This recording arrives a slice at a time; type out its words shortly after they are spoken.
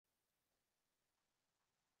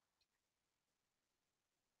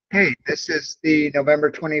Hey, this is the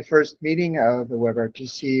November 21st meeting of the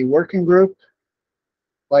WebRTC Working Group.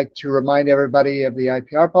 I'd like to remind everybody of the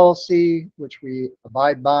IPR policy, which we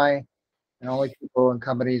abide by, and only people and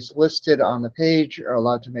companies listed on the page are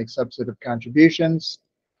allowed to make substantive contributions.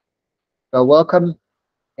 So welcome,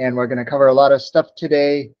 and we're going to cover a lot of stuff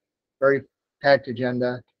today, very packed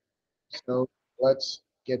agenda. So let's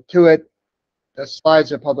get to it. The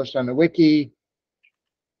slides are published on the wiki,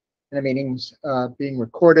 and the meeting's being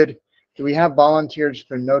recorded. Do we have volunteers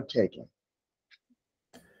for note-taking?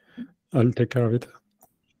 I'll take care of it.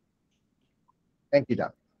 Thank you,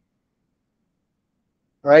 Don.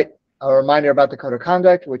 All right, a reminder about the code of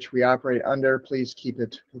conduct, which we operate under. Please keep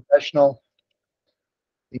it professional.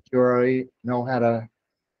 I think you already know how to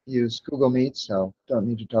use Google Meet, so don't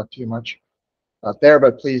need to talk too much out there,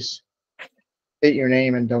 but please state your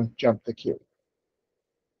name and don't jump the queue.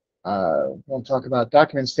 We'll talk about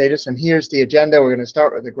document status, and here's the agenda. We're going to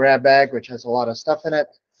start with the grab bag, which has a lot of stuff in it,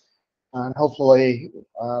 and hopefully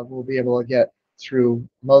we'll be able to get through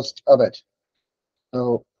most of it.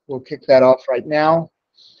 So we'll kick that off right now,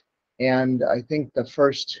 and I think the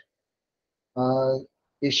first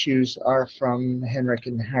issues are from Henrik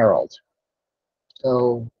and Harold.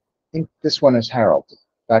 So I think this one is Harold,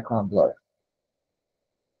 background blur.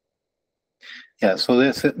 Yeah, so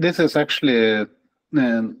this is actually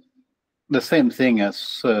the same thing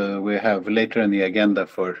as we have later in the agenda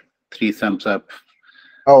for 3 thumbs up.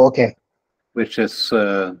 Oh, okay. Which is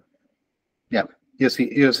yeah, you see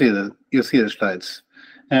the slides.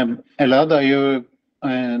 Elad, do you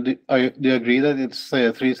agree that it's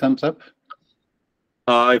 3 thumbs up?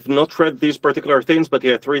 I've not read these particular things, but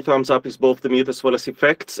yeah, 3 thumbs up is both the mute as well as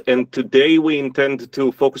effects. And today we intend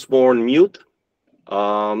to focus more on mute.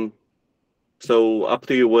 So up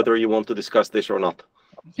to you whether you want to discuss this or not.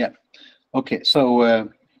 Yeah. Okay. So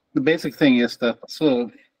the basic thing is that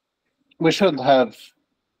we should have.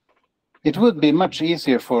 It would be much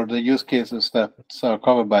easier for the use cases that are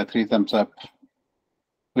covered by 3 thumbs up,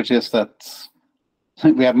 which is that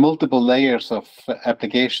we have multiple layers of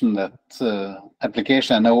application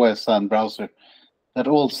and OS and browser that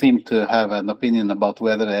all seem to have an opinion about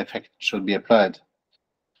whether the effect should be applied.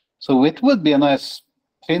 So it would be a nice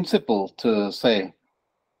principle to say,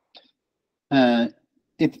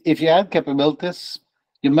 if you add capabilities,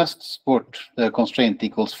 you must support the constraint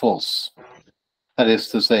equals false. That is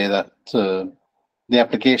to say that the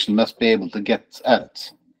application must be able to get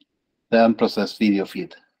at the unprocessed video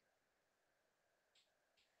feed.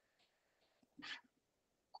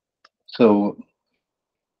 So,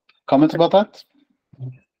 comments about that?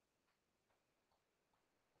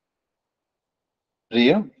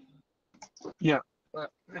 Rio? Yeah,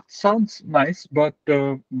 it sounds nice, but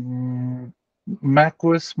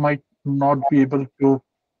macOS might not be able to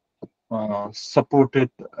support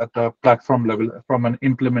it at a platform level from an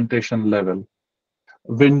implementation level.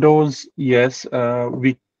 Windows, yes,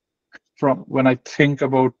 when I think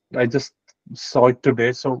about, I just saw it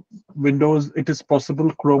today. So Windows, it is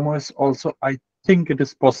possible. Chrome OS also, I think it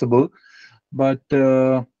is possible. But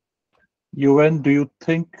UN, do you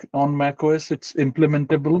think on macOS it's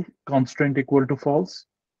implementable, constraint equal to false?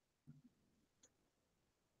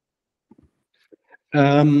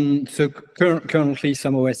 So currently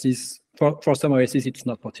some OSs, for some OSs it's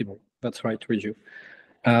not possible. That's right with you.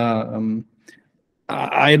 I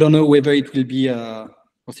don't know whether it will be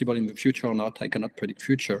possible in the future or not. I cannot predict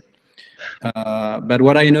future. But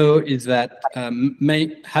what I know is that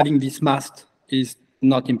having this must is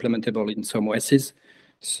not implementable in some OSs.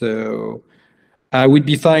 So I would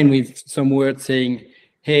be fine with some word saying,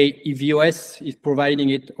 hey, if the OS is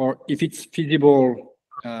providing it, or if it's feasible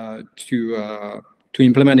to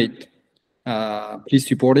implement it, please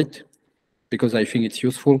support it, because I think it's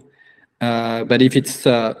useful. But if it's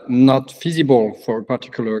not feasible for a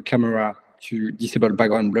particular camera to disable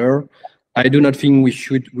background blur, I do not think we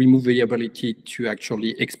should remove the ability to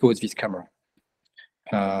actually expose this camera.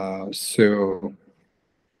 So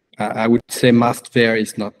I would say must there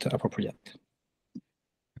is not appropriate.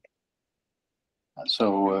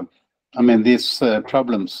 So, I mean, these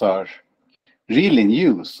problems are really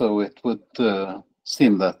new, so it would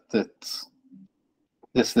seem that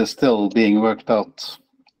this is still being worked out.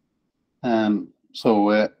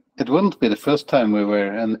 So it wouldn't be the first time we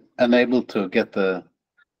were unable to get the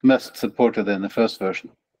must supported in the first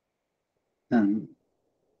version.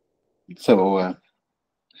 So,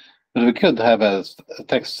 but we could have a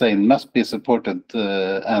text saying must be supported,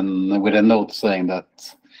 and with a note saying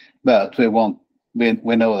that, but we won't.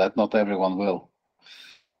 We know that not everyone will.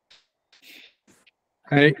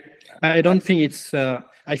 I don't think it's.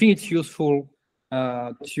 I think it's useful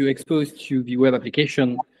to expose to the web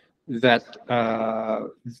application that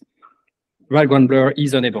background blur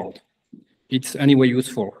is enabled. It's anyway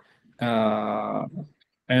useful.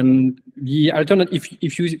 And the alternative,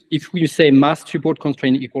 if we say mask support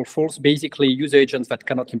constraint equal false, basically user agents that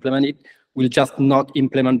cannot implement it will just not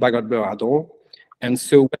implement background blur at all. And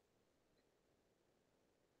so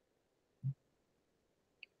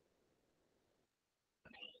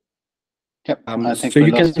Yep, I think so we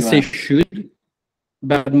you can lost you, say Anne. should,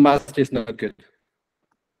 but must is not good.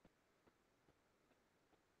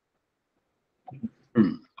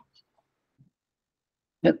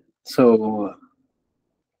 Yep. So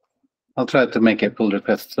I'll try to make a pull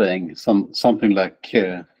request saying something like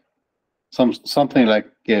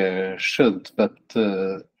should, but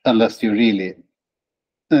unless you really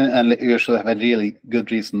and you should have a really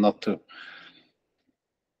good reason not to.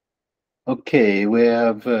 Okay, we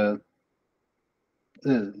have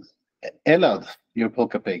Elad, your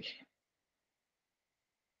polka pig.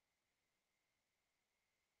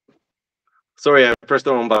 Sorry, I pressed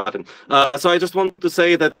the wrong button. So I just want to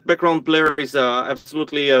say that background blur is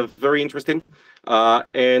absolutely very interesting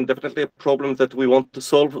and definitely a problem that we want to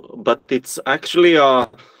solve, but it's actually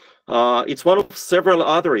it's one of several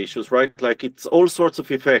other issues, right? Like it's all sorts of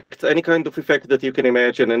effects, any kind of effect that you can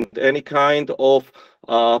imagine, and any kind of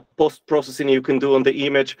post-processing you can do on the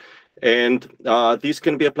image. And these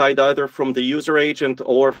can be applied either from the user agent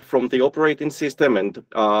or from the operating system. And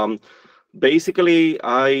basically,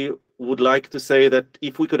 I would like to say that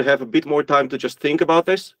if we could have a bit more time to just think about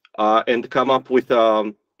this and come up with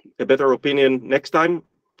a better opinion next time,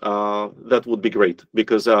 that would be great,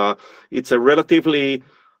 because it's a relatively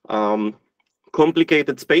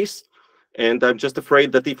complicated space, and I'm just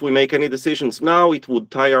afraid that if we make any decisions now, it would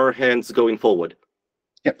tie our hands going forward.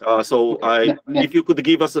 Yep. If you could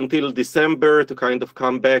give us until December to kind of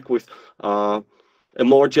come back with a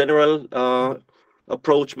more general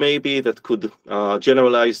approach, maybe that could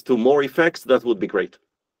generalize to more effects, that would be great.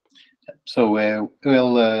 So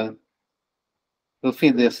we'll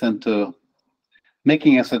feed this into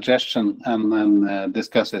making a suggestion and then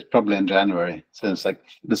discuss it probably in January, since like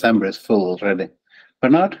December is full already.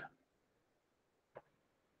 Bernard?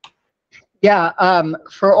 Yeah,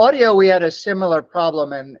 for audio, we had a similar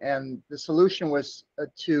problem, and the solution was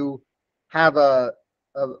to have a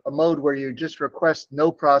mode where you just request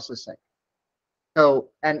no processing. So,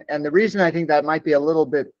 and the reason I think that might be a little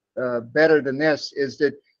bit better than this is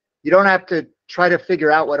that you don't have to try to figure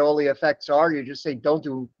out what all the effects are. You just say don't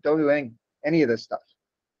do any of this stuff.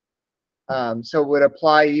 So it would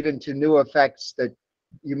apply even to new effects that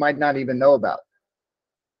you might not even know about.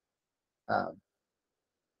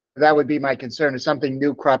 That would be my concern. If something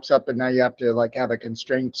new crops up and now you have to like have a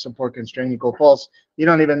constraint, support constraint equal false, you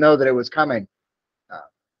don't even know that it was coming.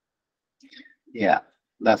 Yeah,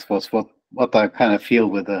 that's what I kind of feel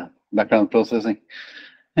with the background processing.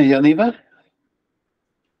 Janiva?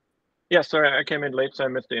 Yeah, sorry, I came in late, so I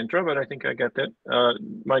missed the intro, but I think I get it.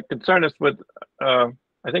 My concern is with, I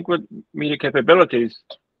think with media capabilities,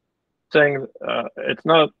 saying it's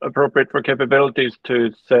not appropriate for capabilities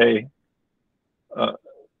to say,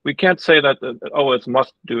 we can't say that OS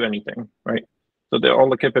must do anything, right? So all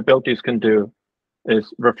the capabilities can do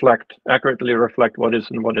is accurately reflect what is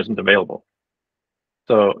and what isn't available.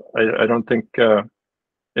 So I don't think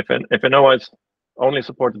if an OS only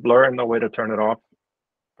supports blur and no way to turn it off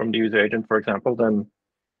from the user agent, for example, then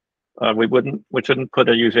we shouldn't put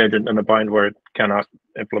a user agent in a bind where it cannot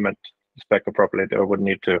implement the spec appropriately or would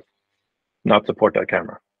need to not support that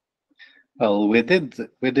camera. Well, we did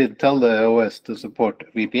tell the OS to support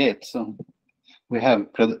VP8, so we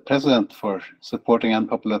have precedent for supporting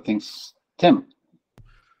unpopular things. Tim?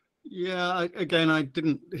 Yeah, again, I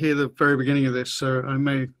didn't hear the very beginning of this, so I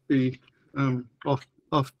may be off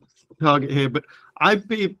target here, but I'd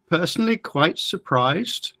be personally quite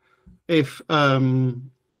surprised if I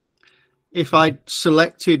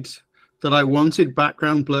selected that I wanted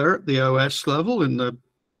background blur at the OS level in the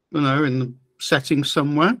in the settings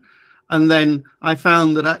somewhere, and then I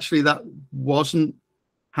found that actually that wasn't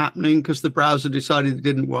happening because the browser decided it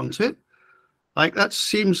didn't want it. Like that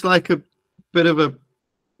seems like a bit of a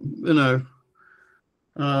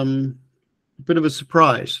bit of a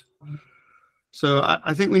surprise. So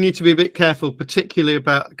I think we need to be a bit careful, particularly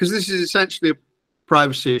about, because this is essentially a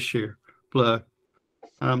privacy issue, blur.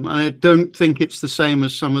 And I don't think it's the same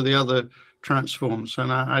as some of the other transforms.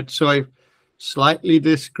 And I slightly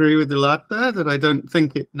disagree with the lab there, that I don't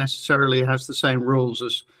think it necessarily has the same rules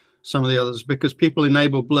as some of the others, because people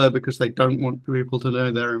enable blur because they don't want people to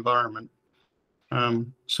know their environment.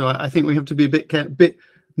 So I think we have to be a bit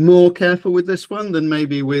more careful with this one than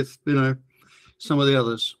maybe with some of the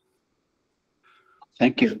others.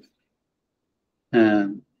 Thank you.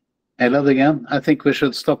 Elad again. I think we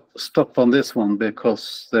should stop on this one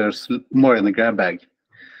because there's more in the grab bag.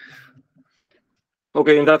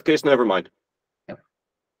 Okay, in that case, never mind.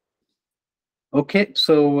 Okay,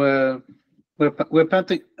 so we're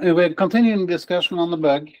continuing discussion on the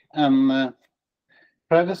bug and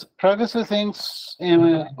privacy things,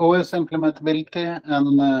 OS implementability,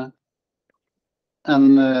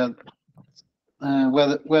 and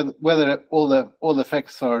whether all the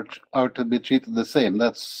effects are to be treated the same.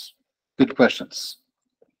 That's good questions.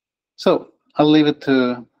 So I'll leave it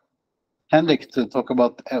to Henrik to talk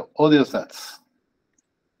about audio sets.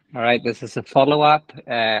 All right, this is a follow-up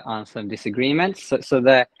on some disagreements.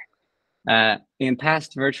 So in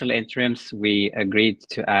past virtual interims, we agreed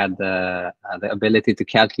to add the ability to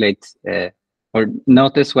calculate or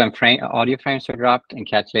notice when audio frames are dropped and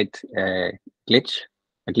calculate a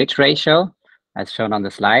glitch ratio, as shown on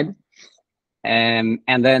the slide. And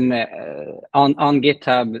then on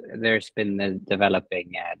GitHub, there's been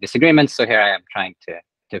developing disagreements. So here I am trying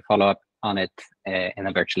to follow up on it in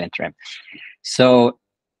a virtual interim. So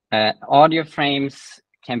audio frames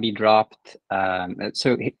can be dropped.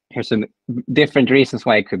 So here's some different reasons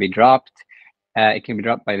why it could be dropped. It can be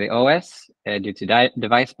dropped by the OS due to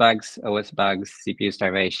device bugs, OS bugs, CPU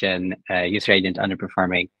starvation, user agent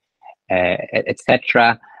underperforming,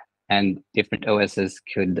 etc. And different OSs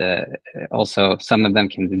could also, some of them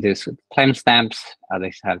can deduce with timestamps,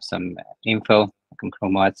 others have some info, like on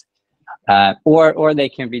Chrome OS. Or they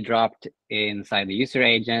can be dropped inside the user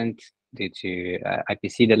agent due to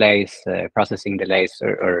IPC delays, processing delays,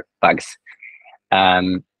 or bugs.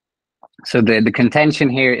 So the contention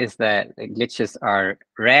here is that glitches are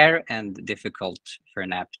rare and difficult for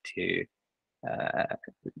an app to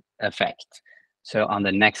affect. So on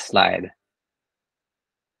the next slide.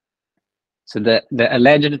 So the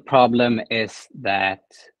alleged problem is that,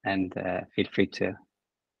 and feel free to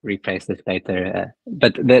replace this later,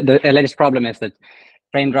 but the alleged problem is that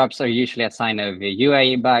frame drops are usually a sign of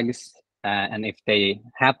UAE bugs, and if they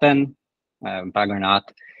happen, bug or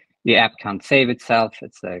not, the app can't save itself.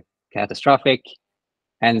 It's catastrophic.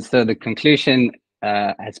 And so the conclusion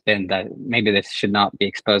has been that maybe this should not be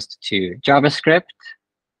exposed to JavaScript.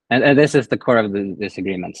 And this is the core of the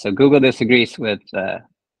disagreement. So Google disagrees with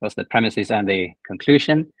both the premises and the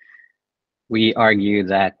conclusion. We argue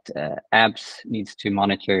that apps needs to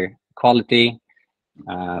monitor quality.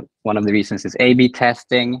 One of the reasons is A/B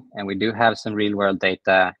testing, and we do have some real-world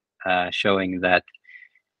data showing that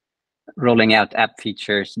rolling out app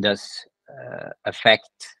features does affect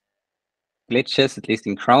glitches, at least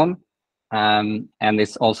in Chrome. And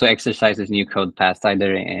this also exercises new code paths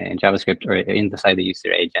either in JavaScript or inside the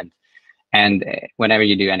user agent. And whenever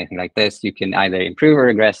you do anything like this, you can either improve or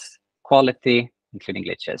regress quality, including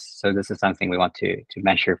glitches. So this is something we want to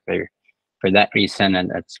measure for that reason, and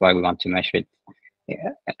that's why we want to measure it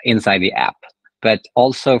inside the app. But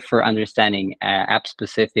also for understanding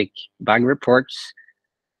app-specific bug reports.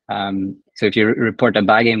 So if you report a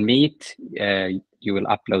bug in Meet, you will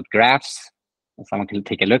upload graphs. Someone can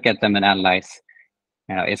take a look at them and analyze,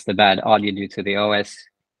 is the bad audio due to the OS,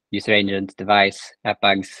 user agent, device, app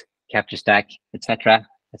bugs, capture stack, etc.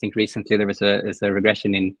 I think recently there was a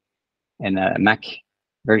regression in a Mac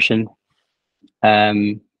version.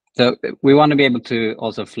 So we want to be able to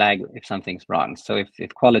also flag if something's wrong. So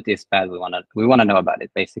if quality is bad, we want to know about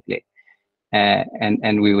it basically.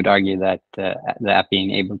 And we would argue that the app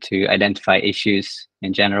being able to identify issues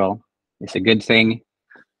in general is a good thing.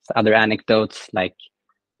 So other anecdotes like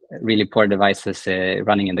really poor devices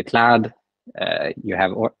running in the cloud, you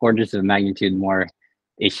have orders of magnitude more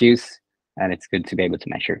issues, and it's good to be able to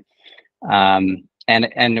measure.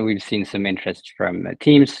 And we've seen some interest from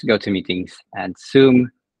Teams, GoToMeetings, and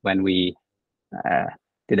Zoom when we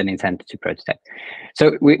did an intent to prototype.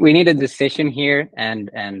 So we need a decision here, and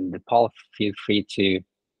Paul, feel free to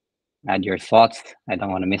add your thoughts. I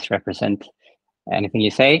don't want to misrepresent anything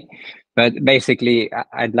you say, but basically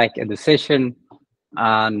I'd like a decision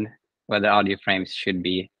on whether audio frames should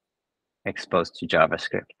be exposed to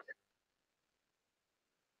JavaScript.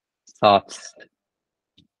 Thoughts?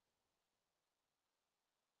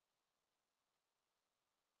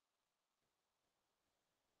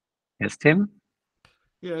 Yes, Tim?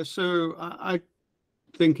 Yeah, so I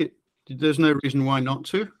think there's no reason why not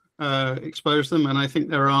to expose them. And I think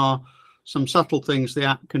there are some subtle things the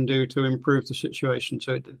app can do to improve the situation.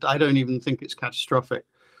 So I don't even think it's catastrophic.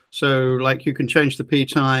 So like you can change the P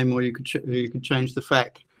time, or you could change the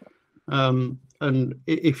FEC. And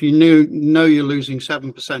if you know you're losing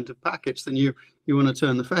 7% of packets, then you want to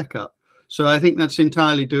turn the FEC up. So I think that's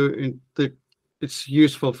entirely it's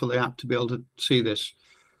useful for the app to be able to see this.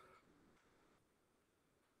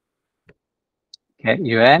 Okay,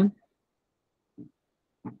 UN?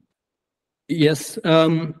 Yes.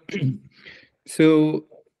 So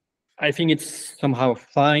I think it's somehow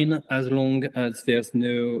fine as long as there's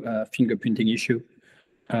no fingerprinting issue,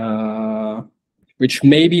 which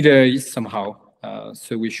maybe there is somehow.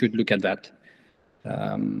 So we should look at that.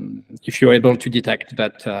 If you're able to detect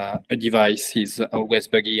that a device is always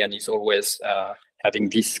buggy and is always having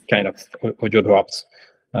this kind of audio drops,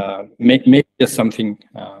 maybe there's something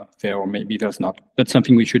there, or maybe there's not. That's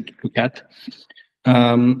something we should look at.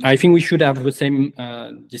 I think we should have the same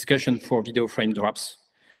discussion for video frame drops.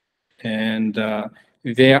 And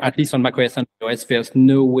there, at least on macOS and iOS, there's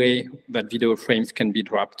no way that video frames can be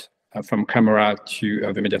dropped from camera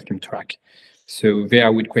to the media stream track. So there I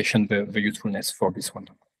would question the usefulness for this one.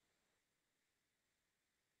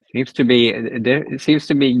 Seems to be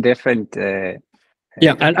different.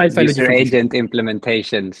 Yeah, I'll find a user different agent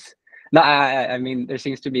implementations. No, I mean there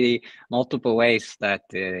seems to be multiple ways that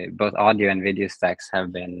both audio and video stacks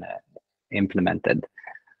have been implemented.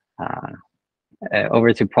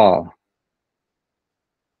 Over to Paul.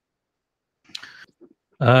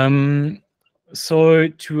 So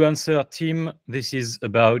to answer Tim, this is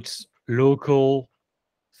about local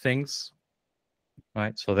things,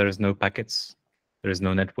 right? So there is no packets, there is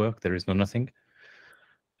no network, there is no nothing.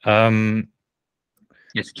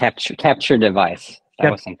 It's capture device.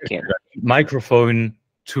 That wasn't clear. Microphone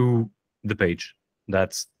to the page.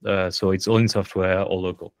 That's so it's all in software or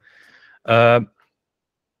local. To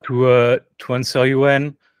answer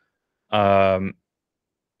UN,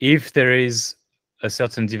 if there is a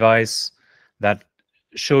certain device that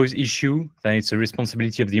shows issue, then it's a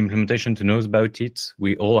responsibility of the implementation to know about it.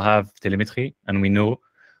 We all have telemetry, and we know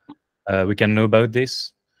we can know about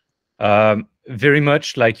this. Very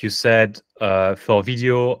much like you said, for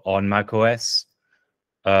video on macOS,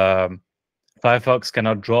 Firefox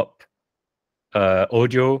cannot drop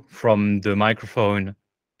audio from the microphone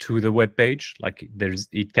to the web page. Like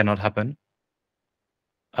it cannot happen.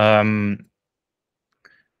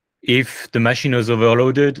 If the machine is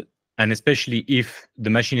overloaded, and especially if the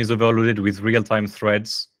machine is overloaded with real-time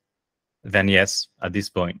threads, then yes, at this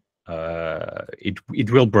point,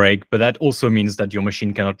 it will break. But that also means that your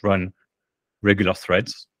machine cannot run regular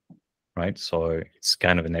threads, right? So it's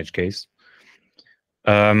kind of an edge case.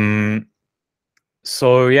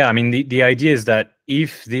 So yeah, I mean, the idea is that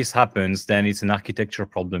if this happens, then it's an architecture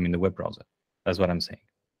problem in the web browser. That's what I'm saying,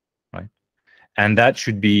 right? And that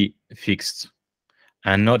should be fixed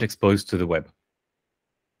and not exposed to the web,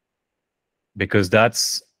 because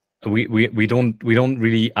that's we don't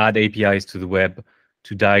really add APIs to the web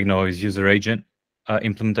to diagnose user agent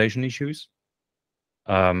implementation issues.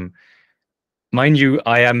 Mind you,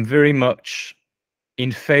 I am very much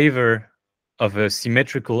in favor of a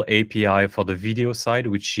symmetrical API for the video side,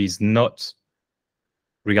 which is not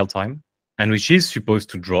real time and which is supposed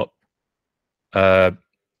to drop.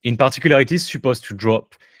 In particular, it is supposed to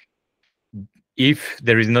drop if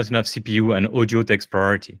there is not enough CPU and audio takes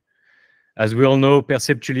priority. As we all know,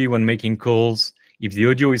 perceptually, when making calls, if the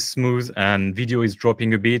audio is smooth and video is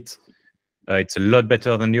dropping a bit, it's a lot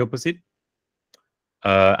better than the opposite.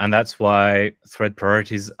 And that's why thread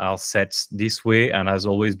priorities are set this way and has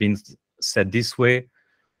always been set this way,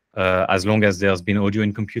 as long as there's been audio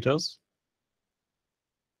in computers.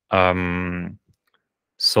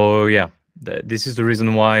 So yeah, this is the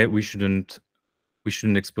reason why we shouldn't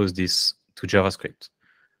expose this to JavaScript.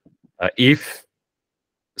 If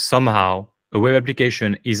somehow a web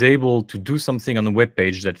application is able to do something on a web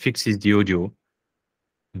page that fixes the audio,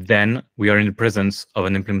 then we are in the presence of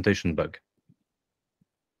an implementation bug.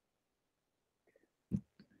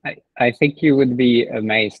 I think you would be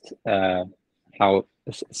amazed how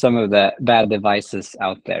some of the bad devices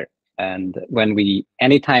out there, and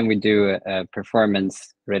anytime we do a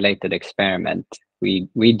performance-related experiment, we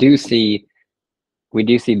do see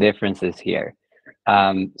differences here.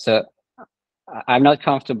 So I'm not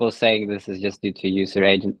comfortable saying this is just due to user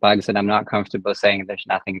agent bugs, and I'm not comfortable saying there's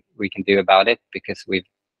nothing we can do about it because we've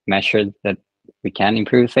measured that we can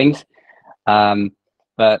improve things.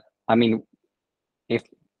 But I mean,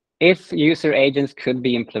 if user agents could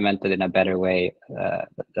be implemented in a better way,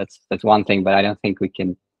 that's one thing, but I don't think we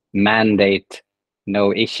can mandate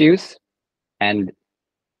no issues. And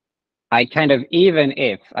I kind of, even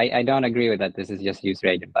if, I don't agree with that this is just user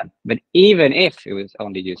agent bug, but even if it was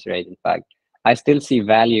only user agent bug, I still see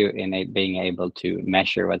value in it being able to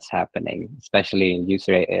measure what's happening, especially in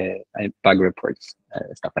user bug reports,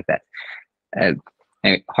 stuff like that.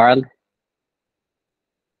 Anyway, Harald?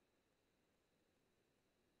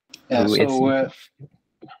 Yeah, so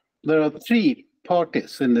there are three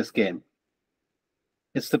parties in this game.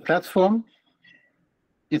 It's the platform,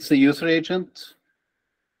 it's the user agent,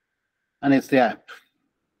 and it's the app.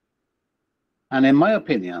 And in my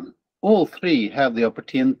opinion, all three have the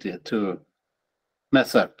opportunity to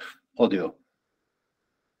mess up audio.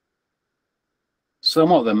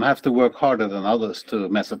 Some of them have to work harder than others to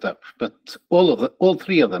mess it up, but all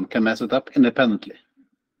three of them can mess it up independently.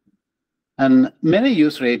 And many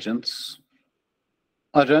user agents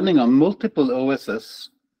are running on multiple OSs,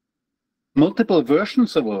 multiple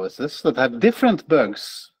versions of OSs that have different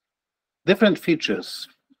bugs, different features.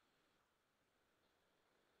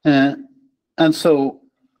 And so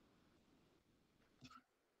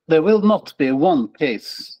there will not be one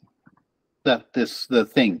case that is the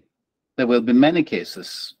thing. There will be many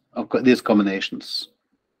cases of these combinations.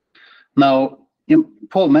 Now,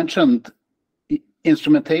 Paul mentioned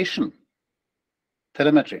instrumentation,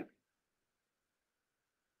 telemetry.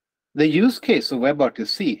 The use case of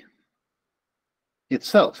WebRTC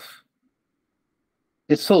itself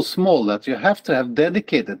is so small that you have to have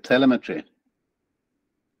dedicated telemetry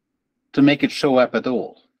to make it show up at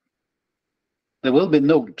all. There will be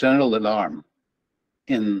no general alarm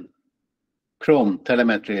in Chrome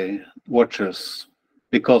telemetry watchers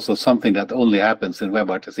because of something that only happens in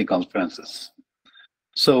WebRTC conferences.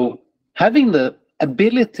 So having the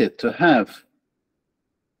ability to have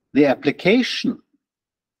the application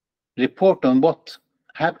report on what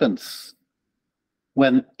happens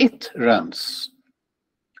when it runs,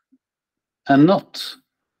 and not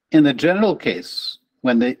in the general case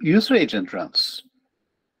when the user agent runs,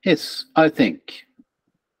 is, I think,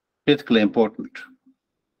 critically important.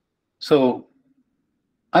 So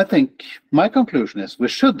I think my conclusion is we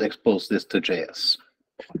should expose this to JS.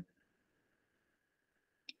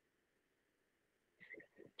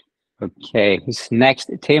 Okay, who's next?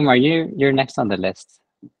 Tim, you're next on the list?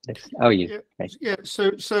 Oh, you. Yeah. So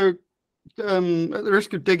at the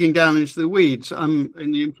risk of digging down into the weeds, I'm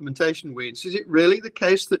in the implementation weeds. Is it really the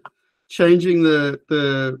case that changing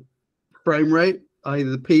the frame rate, i.e.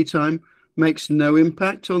 the P time, makes no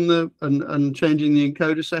impact on the and changing the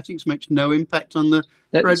encoder settings makes no impact on the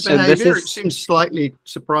thread behavior? It seems slightly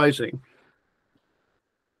surprising.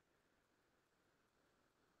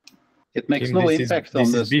 It makes no impact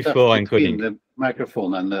on the stuff between the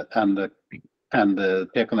microphone and the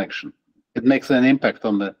peer connection. It makes an impact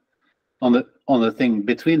on the thing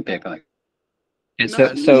between peer connection. And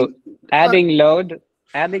so adding load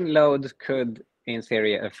could in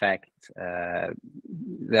theory affect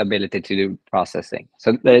the ability to do processing.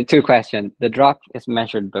 So there are two questions. The drop is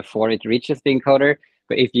measured before it reaches the encoder,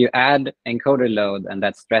 but if you add encoder load and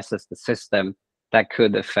that stresses the system, that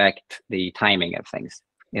could affect the timing of things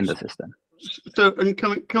in the system. So, and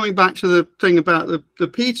coming back to the thing about the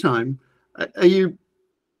P time, are you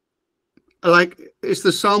like, is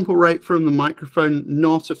the sample rate from the microphone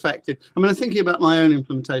not affected? I mean, I'm thinking about my own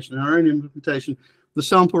implementation. Our own implementation, the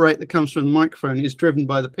sample rate that comes from the microphone is driven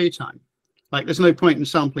by the P time. Like, there's no point in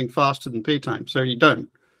sampling faster than P time, so you don't.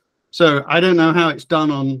 So I don't know how it's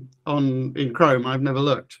done in Chrome. I've never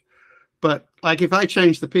looked. But like, if I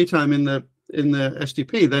change the P time in the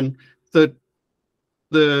SDP, then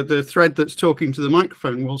the thread that's talking to the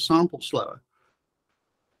microphone will sample slower.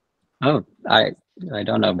 Oh, I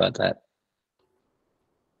don't know about that.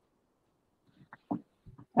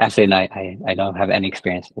 Actually, I don't have any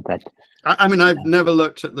experience with that. I mean, I've never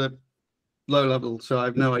looked at the low level, so I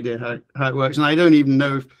have no idea how it works, and I don't even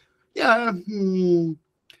know if,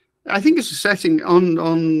 I think it's a setting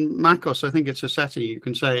on macOS. I think it's a setting you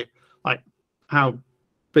can say like how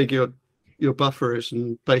big your buffer is,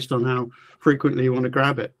 and based on how frequently you want to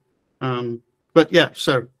grab it. But yeah,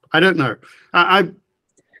 so I don't know.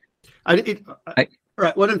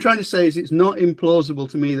 Right, what I'm trying to say is it's not implausible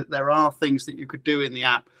to me that there are things that you could do in the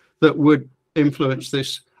app that would influence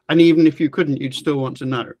this, and even if you couldn't, you'd still want to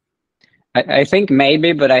know. I think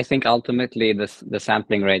maybe, but I think ultimately the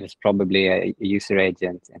sampling rate is probably a user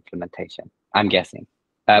agent implementation, I'm guessing.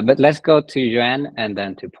 But let's go to Joanne and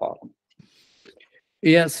then to Paul.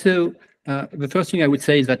 Yeah, so the first thing I would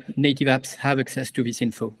say is that native apps have access to this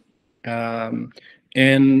info.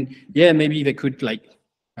 And yeah, maybe they could like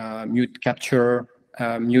mute capture,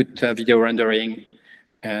 mute video rendering,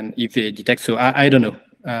 and if they detect so, I don't know.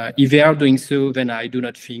 If they are doing so, then I do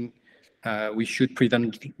not think we should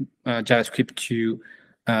prevent JavaScript to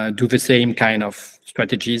do the same kind of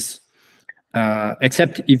strategies,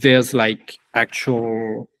 except if there's like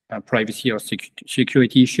actual privacy or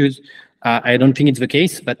security issues. I don't think it's the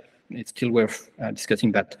case, but it's still worth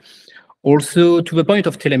discussing that. Also, to the point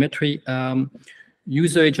of telemetry,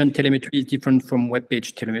 user agent telemetry is different from web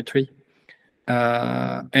page telemetry.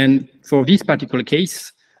 And for this particular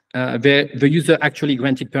case, the user actually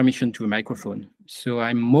granted permission to a microphone. So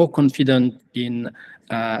I'm more confident in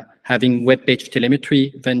having web page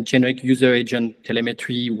telemetry than generic user agent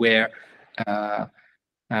telemetry, where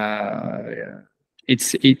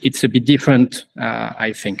it's a bit different,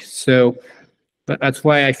 I think. So that's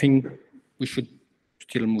why I think we should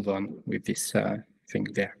still move on with this thing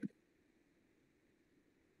there.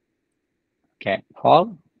 Okay,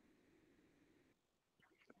 Paul?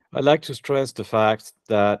 I'd like to stress the fact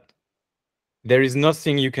that there is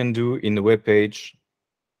nothing you can do in the web page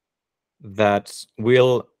that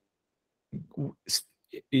will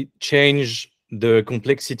change the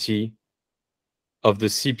complexity of the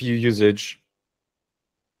CPU usage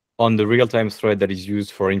on the real-time thread that is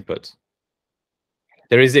used for input.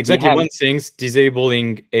 There is exactly one thing,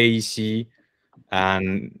 disabling AEC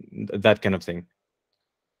and that kind of thing.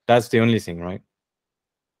 That's the only thing, right?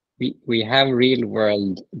 We have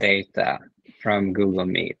real-world data from Google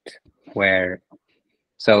Meet where,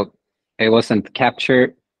 so it wasn't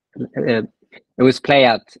capture, it was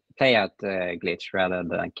playout glitch rather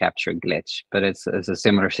than capture glitch, but it's a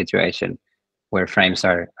similar situation where frames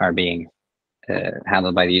are being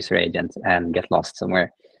handled by the user agent and get lost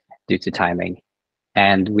somewhere due to timing.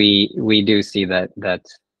 And we do see that,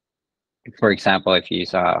 for example, if you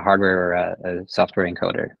use a hardware or a software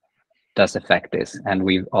encoder, does affect this. And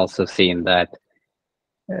we've also seen that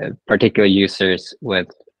particular users with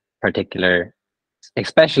particular,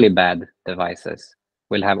 especially bad devices,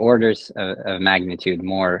 will have orders of magnitude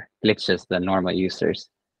more glitches than normal users.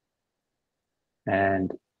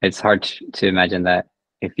 And it's hard to imagine that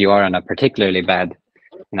if you are on a particularly bad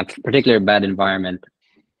environment,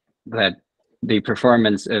 that the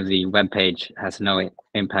performance of the web page has no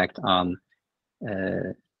impact on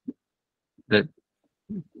the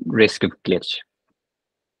risk of glitch.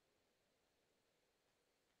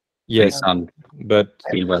 Yes, based on but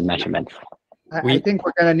real-world measurements. I think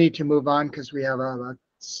we're going to need to move on because we have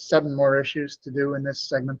 7 more issues to do in this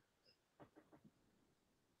segment.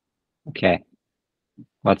 Okay.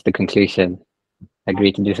 What's the conclusion?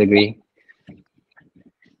 Agree to disagree?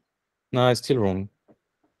 no, it's still wrong.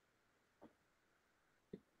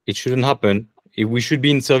 It shouldn't happen. We should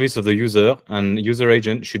be in service of the user, and user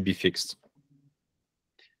agent should be fixed.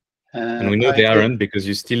 And we know they aren't because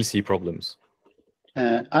you still see problems.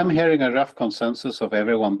 I'm hearing a rough consensus of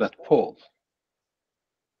everyone but Paul.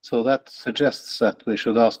 So that suggests that we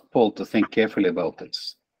should ask Paul to think carefully about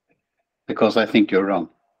this, because I think you're wrong.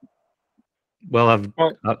 Well,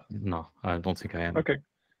 no, I don't think I am. Okay.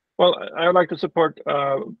 Well, I would like to support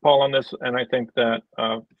Paul on this, and I think that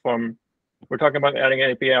we're talking about adding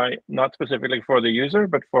an API not specifically for the user,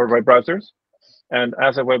 but for web browsers. And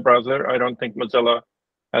as a web browser, I don't think Mozilla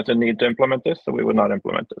has a need to implement this, so we would not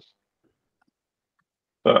implement this.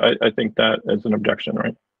 So I think that is an objection,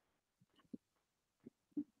 right?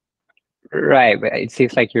 Right, but it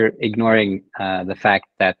seems like you're ignoring the fact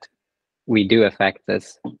that we do affect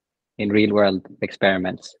this in real-world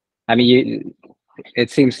experiments. I mean, it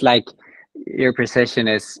seems like your position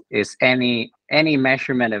is any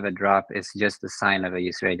measurement of a drop is just a sign of a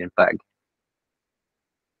user agent bug.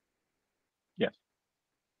 Yes.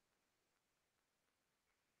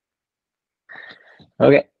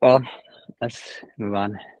 Okay, well, let's move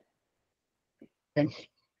on. Okay.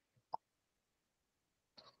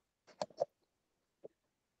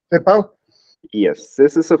 Pippo? Yes,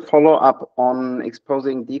 this is a follow-up on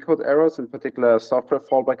exposing decode errors, in particular software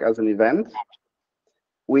fallback as an event.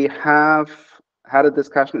 We have had a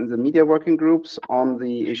discussion in the media working groups on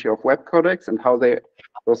the issue of web codecs and how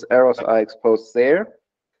those errors are exposed there.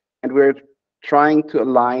 And we're trying to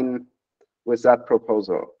align with that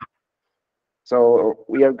proposal. So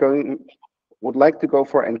we would like to go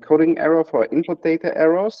for encoding error for input data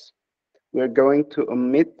errors. We're going to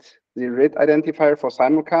omit the RID identifier for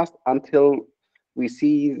simulcast until we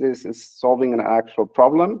see this is solving an actual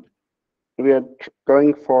problem. We are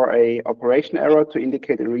going for a operation error to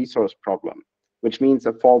indicate a resource problem, which means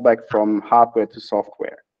a fallback from hardware to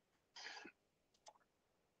software.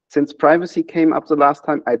 Since privacy came up the last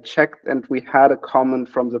time, I checked and we had a comment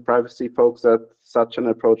from the privacy folks that such an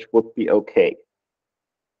approach would be okay.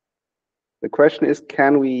 The question is,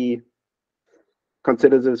 can we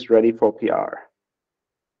consider this ready for PR?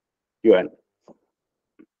 Yuan.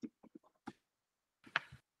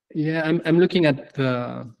 Yeah, I'm looking at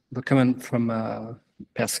the comment from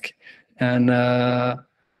Pesk, and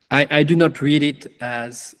I do not read it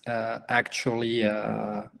as actually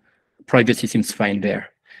privacy seems fine there.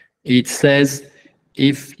 It says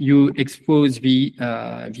if you expose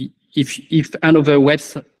if another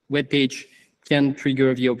web page can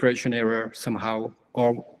trigger the operation error somehow,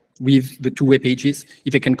 or with the 2 web pages,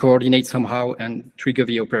 if it can coordinate somehow and trigger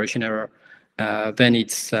the operation error, then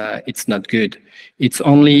it's not good. It's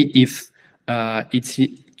only if it's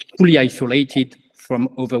fully isolated from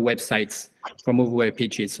other websites, from other web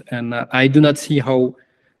pages, and I do not see how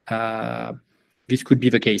this could be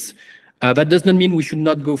the case. That does not mean we should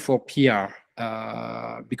not go for PR,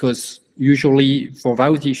 because usually for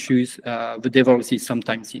those issues, the devil is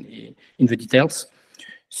sometimes in the details.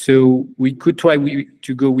 So we could try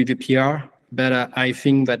to go with the PR, but I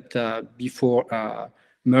think that before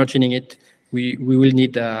merging it, we will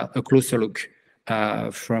need a closer look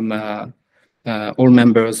from all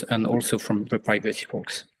members and also from the privacy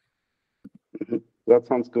folks. That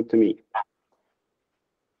sounds good to me.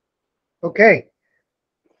 Okay.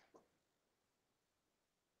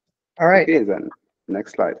 All right. Okay, then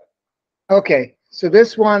next slide. Okay, so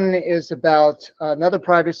this one is about another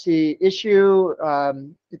privacy issue.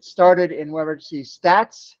 It started in WebRTC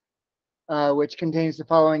stats, which contains the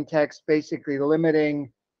following text, basically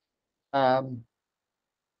limiting,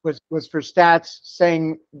 was for stats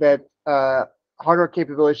saying that hardware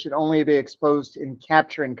capability should only be exposed in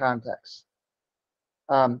capturing context.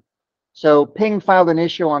 So Ping filed an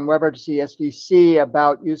issue on WebRTC SVC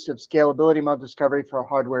about use of scalability mode discovery for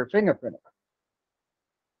hardware fingerprinting.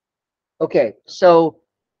 Okay, so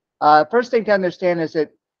first thing to understand is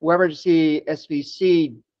that WebRTC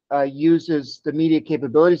SVC uses the Media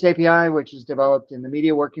Capabilities API, which is developed in the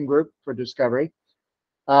Media Working Group for discovery.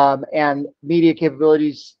 And Media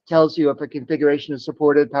Capabilities tells you if a configuration is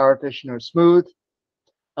supported, power efficient, or smooth.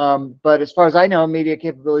 But as far as I know, Media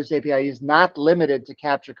Capabilities API is not limited to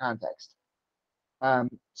capture context.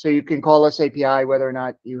 So you can call this API whether or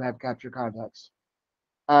not you have capture context.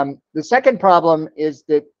 The second problem is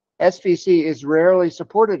that SVC is rarely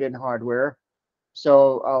supported in hardware.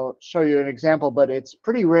 So I'll show you an example, but it's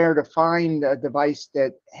pretty rare to find a device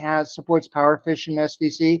that supports power efficient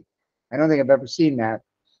SVC. I don't think I've ever seen that.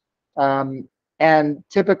 And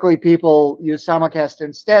typically people use simulcast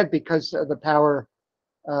instead because the power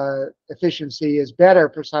efficiency is better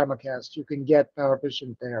for simulcast. You can get power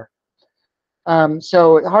efficient there.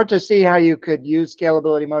 So it's hard to see how you could use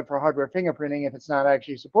scalability mode for hardware fingerprinting if it's not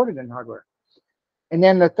actually supported in hardware. And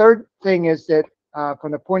then the third thing is that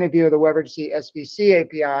from the point of view of the WebRTC SVC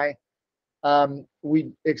API,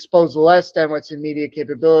 we expose less than what's in Media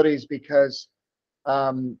Capabilities because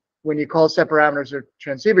when you call set parameters or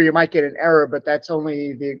transceiver, you might get an error, but that's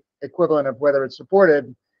only the equivalent of whether it's supported.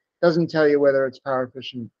 It doesn't tell you whether it's power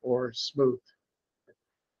efficient or smooth.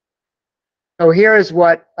 So here is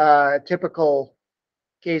what a typical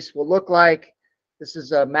case will look like. This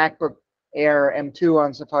is a MacBook Air M2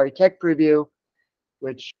 on Safari Tech Preview,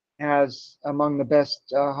 which has among the best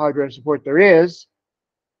hardware support there is.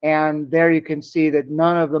 And there you can see that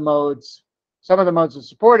none of the modes, some of the modes are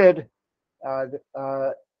supported,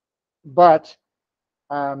 but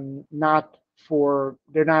they're not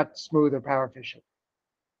smooth or power efficient.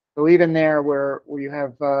 So even there where you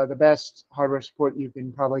have the best hardware support you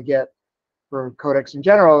can probably get for codecs in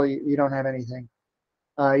general, you don't have anything.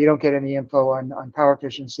 You don't get any info on power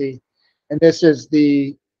efficiency. And this is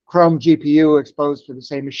the Chrome GPU exposed to the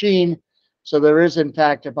same machine. So there is, in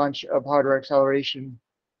fact, a bunch of hardware acceleration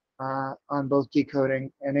on both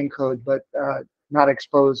decoding and encode, but not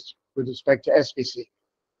exposed with respect to SVC.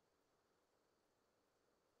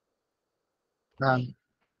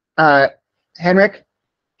 Henrik?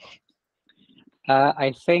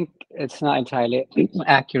 I think it's not entirely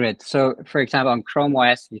accurate. So, for example, on Chrome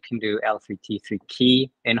OS, you can do L3T3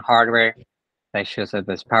 key in hardware. That shows up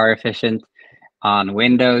as power efficient. On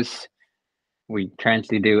Windows, we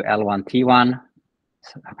currently do L1T1,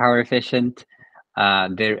 power efficient.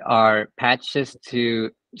 There are patches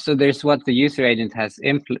so there's what the user agent has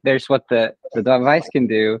there's what the device can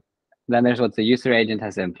do, then there's what the user agent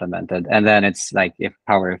has implemented, and then it's like if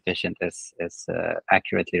power efficient is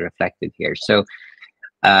accurately reflected here. So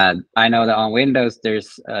I know that on Windows,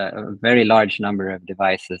 there's a very large number of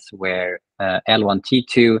devices where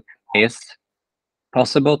L1T2 is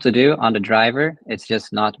possible to do on the driver. It's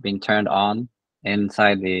just not being turned on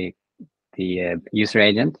inside the user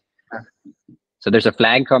agent. So there's a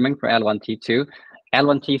flag coming for L1T2.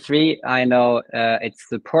 L1T3, I know it's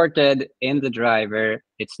supported in the driver.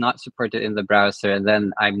 It's not supported in the browser, and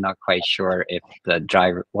then I'm not quite sure if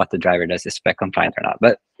what the driver does is spec compliant or not.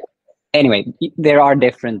 But anyway, there are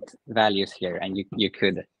different values here, and you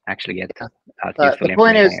could actually get the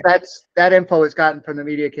point is that info is gotten from the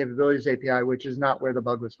Media Capabilities API, which is not where the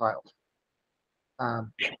bug was filed.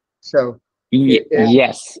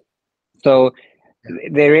 Yes. So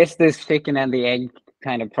there is this chicken and the egg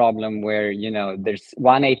kind of problem where, there's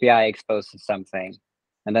one API exposes something,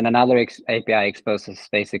 and then another API exposes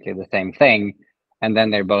basically the same thing, and then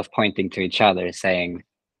they're both pointing to each other saying,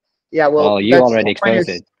 Yeah, well, well, you that's already the point exposed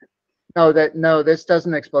is- it. No, this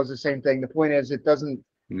doesn't expose the same thing. The point is, it doesn't.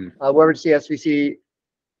 Mm. WebRTC SVC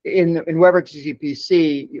in WebRTC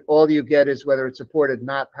PC, all you get is whether it's supported,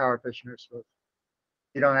 not power efficient or smooth.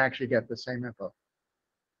 You don't actually get the same info.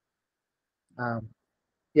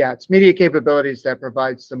 Yeah, it's media capabilities that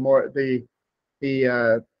provides the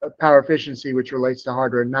power efficiency, which relates to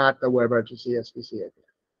hardware, not the WebRTC SVC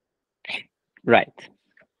API. Right.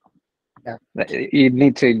 Yeah. You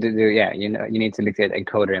need to do, yeah, you need to look at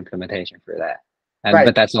encoder implementation for that. Right.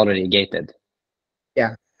 But that's already gated.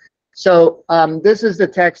 Yeah. So this is the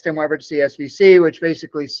text in WebRTC SVC, which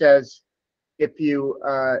basically says if you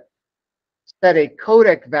set a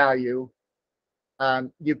codec value,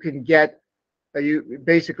 you can get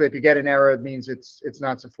basically if you get an error, it means it's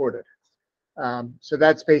not supported. So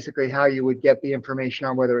that's basically how you would get the information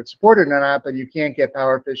on whether it's supported or not, but you can't get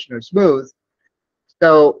power efficient or smooth.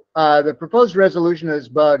 So the proposed resolution of this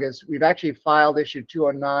bug is we've actually filed issue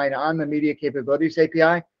 209 on the Media Capabilities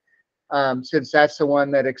API, since that's the one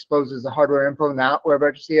that exposes the hardware info, not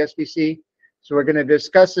WebRTC SVC. So we're going to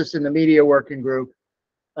discuss this in the media working group.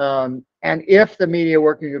 And if the media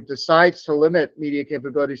working group decides to limit media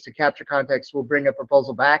capabilities to capture context, we'll bring a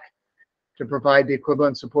proposal back to provide the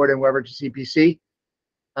equivalent support in WebRTC PC.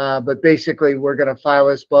 But basically, we're going to file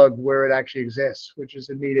this bug where it actually exists, which is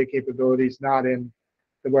in media capabilities, not in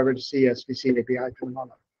the WebRTC SVC API for the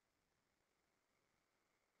moment.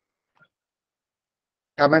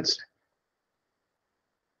 Comments?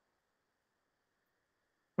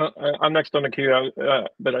 Well, I'm next on the queue,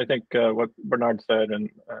 but I think what Bernard said and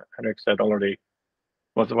Henrik said already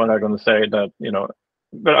was the one I'm going to say that,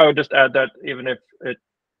 but I would just add that even if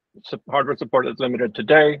hardware support is limited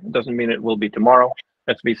today, it doesn't mean it will be tomorrow.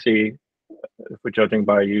 SVC, if we're judging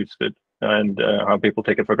by usage and how people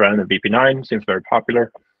take it for granted, VP9 seems very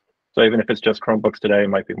popular. So even if it's just Chromebooks today, it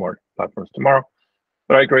might be more platforms tomorrow.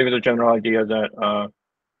 But I agree with the general idea that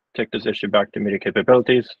take this issue back to media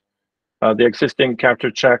capabilities. The existing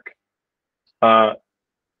capture check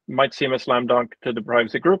might seem a slam dunk to the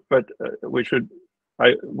privacy group, but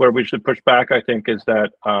where we should push back, I think, is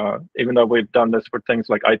that even though we've done this for things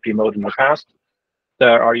like IP mode in the past,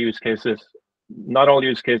 there are use cases. Not all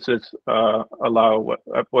use cases allow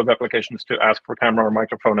web applications to ask for camera or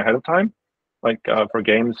microphone ahead of time, like for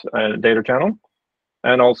games and data channel,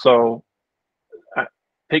 and also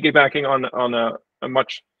piggybacking on a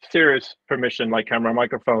much serious permission like camera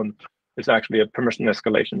microphone is actually a permission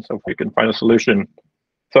escalation. So if we can find a solution,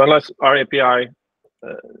 so unless our API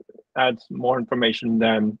adds more information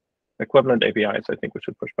than equivalent APIs, I think we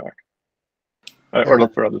should push back or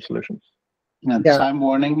look for other solutions. And Yeah. time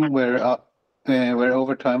warning, we're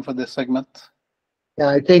over time for this segment. Yeah,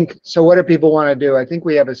 I think so. What do people want to do? I think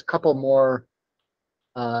we have a couple more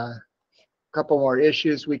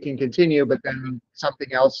issues we can continue, but then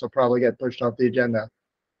something else will probably get pushed off the agenda.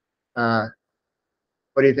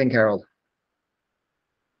 What do you think, Harold?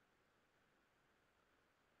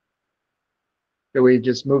 Do we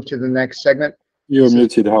just move to the next segment? You're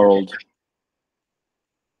muted, Harold.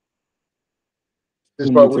 This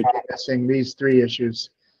is what we're discussing, these three issues,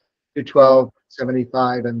 212,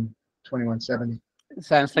 75, and 2170.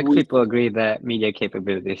 Sounds like people agree that media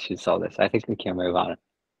capabilities should solve this. I think we can move on.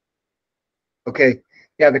 Okay.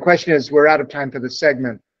 Yeah, the question is, we're out of time for the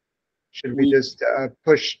segment. Should we just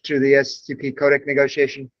push to the SDP codec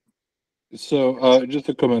negotiation? So just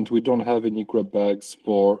a comment, we don't have any grab bags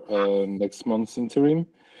for next month's interim.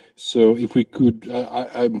 So if we could,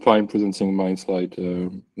 I'm fine presenting my slide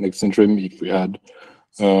next interim if we had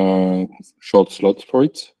short slots for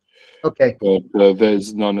it. Okay. But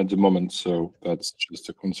there's none at the moment, so that's just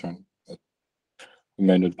a concern. We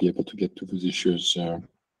may not be able to get to those issues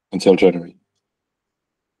until January.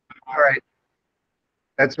 All right.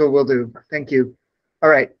 That's what we'll do. Thank you. All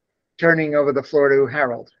right. Turning over the floor to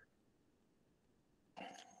Harold.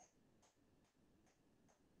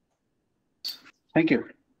 Thank you.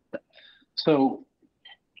 So,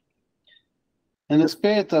 in the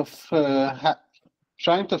spirit of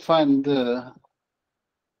trying to find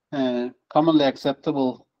commonly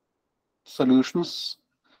acceptable solutions,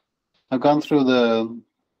 I've gone through the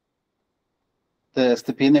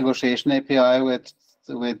SDP negotiation API with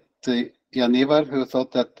Jan Ivar, who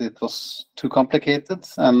thought that it was too complicated,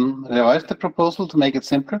 and revised the proposal to make it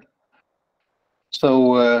simpler.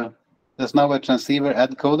 So there's now a transceiver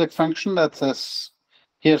add codec function that says,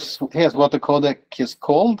 here's what the codec is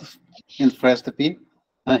called for SDP,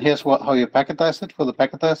 and here's how you packetize it for the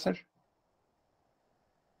packetizer.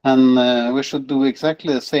 And we should do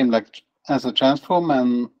exactly the same like as a transform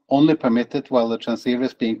and only permit it while the transceiver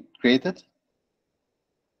is being created.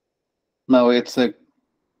 Now it's a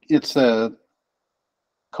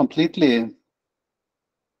completely,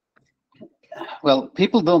 well,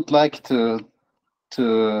 people don't like to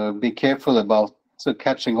be careful about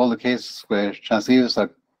catching all the cases where transceivers are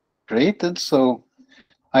created. So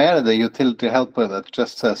I added a utility helper that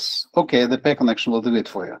just says, okay, the pair connection will do it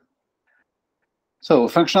for you. So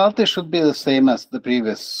functionality should be the same as the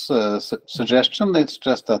previous suggestion. It's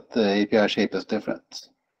just that the API shape is different.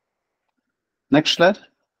 Next slide.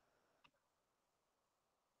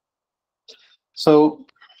 So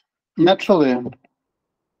naturally,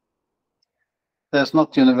 there's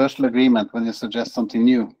not universal agreement when you suggest something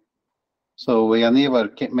new. So Jan Ivar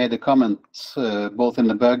made a comment both in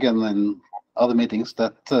the bug and in other meetings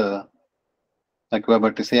that like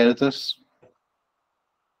WebRTC editors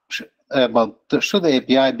about should the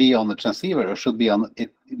API be on the transceiver or should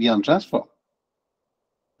it be on transform?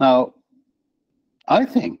 Now, I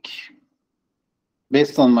think,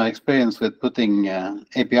 based on my experience with putting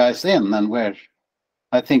APIs in and where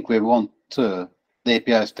I think we want the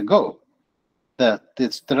APIs to go, that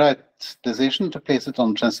it's the right decision to place it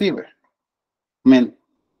on transceiver. I mean,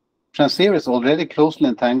 transceiver is already closely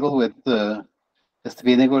entangled with the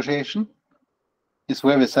SDP negotiation. It's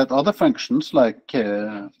where we set other functions like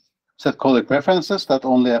set codec preferences that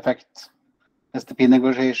only affect SDP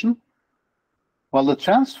negotiation, while the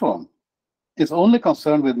transform is only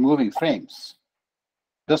concerned with moving frames,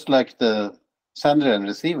 just like the sender and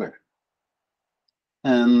receiver.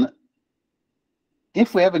 And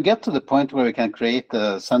if we ever get to the point where we can create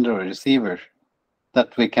a sender or receiver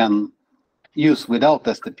that we can use without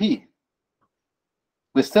SDP,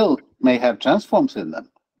 we still may have transforms in them.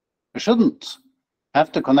 We shouldn't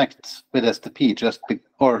have to connect with SDP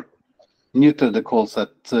or neuter the calls that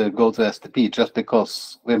go to SDP just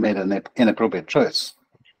because we made an inappropriate choice.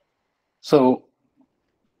 So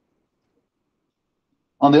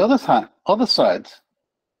on the other side,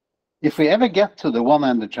 if we ever get to the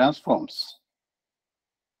one-handed transforms,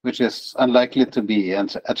 which is unlikely to be a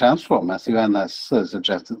transform, as UN has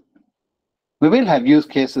suggested, we will have use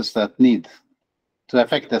cases that need to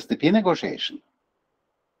affect SDP negotiation.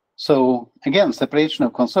 So again, separation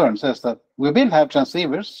of concern says that we will have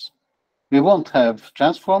transceivers, we won't have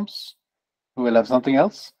transforms, we will have something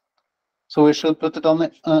else. So we should put it on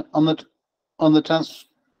the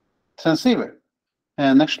transceiver.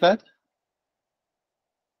 Next slide.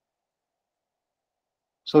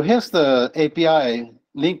 So here's the API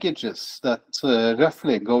linkages that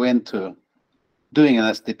roughly go into doing an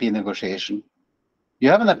SDP negotiation. You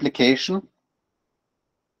have an application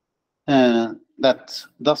that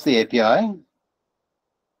does the API.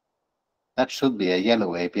 That should be a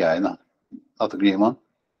yellow API, not a green one.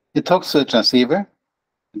 It talks to a transceiver.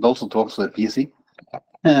 It also talks to a PC.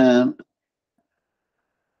 And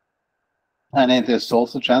it is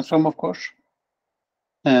also transform, of course.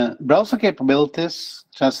 Browser capabilities,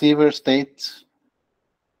 transceiver state,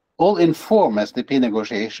 all inform SDP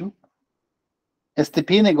negotiation.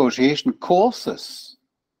 SDP negotiation causes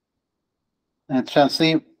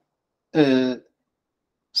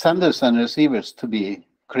senders and receivers to be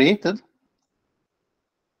created.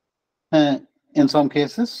 In some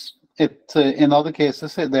cases, in other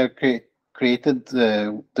cases, they're created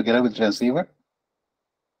together with transceiver.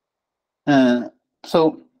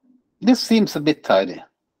 So this seems a bit tidy.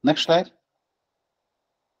 Next slide.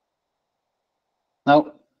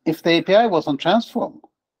 Now, if the API was on transform,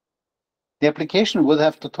 the application would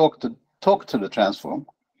have to talk to the transform,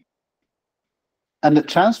 and the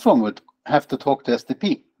transform would have to talk to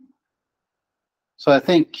SDP. So I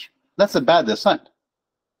think that's a bad design.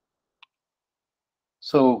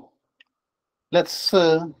 So let's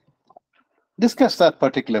discuss that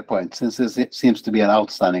particular point, since it seems to be an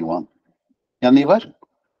outstanding one. Jan Ivar?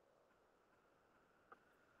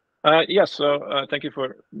 Yes, so thank you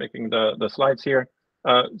for making the slides here.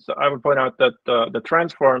 So I would point out that the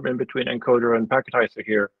transform in between encoder and packetizer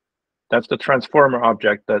here, that's the transformer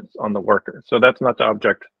object that's on the worker. So that's not the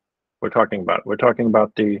object we're talking about. We're talking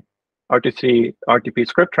about the RTP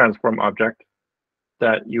script transform object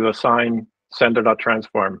that you assign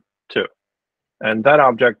sender.transform to. And that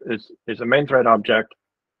object is a main thread object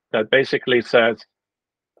that basically says,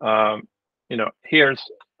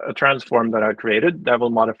 here's a transform that I created that will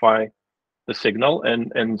modify the signal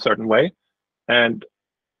in a certain way. And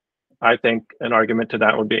I think an argument to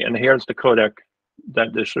that would be, and here's the codec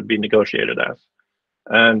that this should be negotiated as.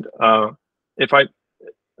 And the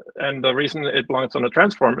reason it belongs on the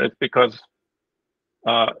transform is because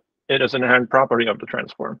it is an inherent property of the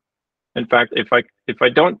transform. In fact, if I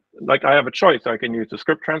don't, like, I have a choice, I can use the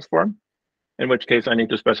script transform, in which case I need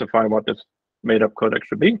to specify what this made up codec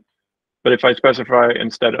should be. But if I specify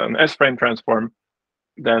instead an S-frame transform,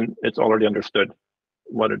 then it's already understood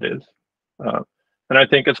what it is. And I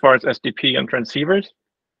think as far as SDP and transceivers,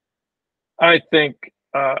 I think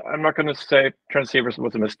I'm not going to say transceivers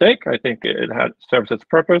was a mistake. I think it had serves its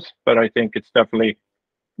purpose, but I think it's definitely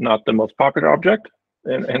not the most popular object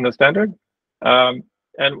in the standard. And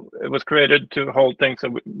it was created to hold things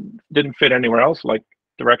that didn't fit anywhere else, like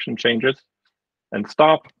direction changes and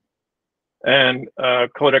stop, and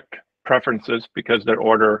codec preferences, because their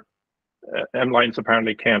order M-lines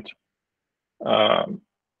apparently can't.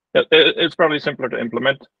 It's probably simpler to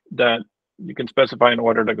implement that you can specify an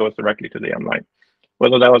order that goes directly to the M-line.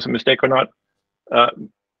 Whether that was a mistake or not,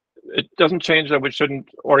 it doesn't change that we shouldn't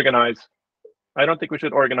organize. I don't think we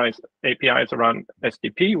should organize APIs around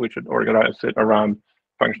SDP. We should organize it around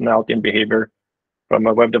functionality and behavior from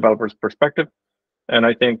a web developer's perspective. And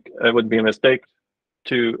I think it would be a mistake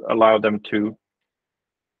to allow them to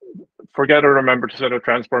forget or remember to set a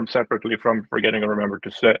transform separately from forgetting or remember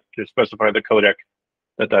to specify the codec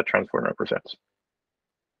that transform represents.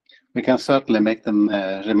 We can certainly make them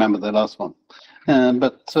remember the last one.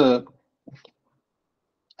 But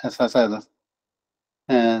as I said,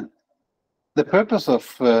 the purpose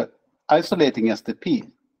of isolating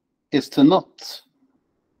SDP is to not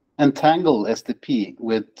entangle SDP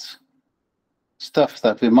with stuff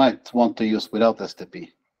that we might want to use without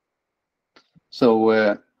SDP.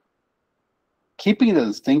 So keeping the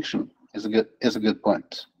distinction is a good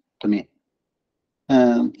point to me.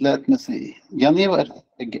 And let me see, Jan-Ivar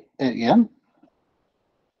again.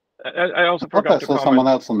 I also forgot to saw comment. someone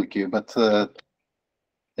else on the queue, but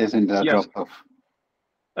they seem to have dropped off.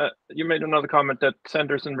 You made another comment that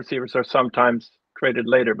senders and receivers are sometimes created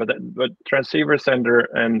later, but transceiver, sender,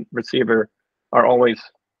 and receiver are always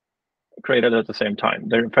created at the same time.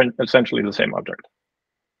 They're essentially the same object.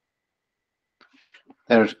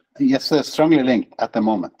 Yes, they're strongly linked at the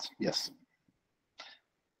moment. Yes.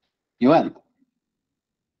 Yuan.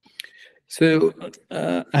 So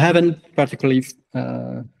I haven't particularly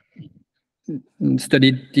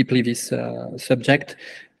studied deeply this subject,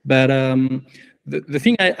 but the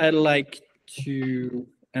thing I like to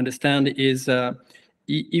understand is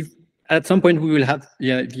if at some point we will have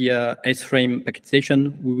the S-frame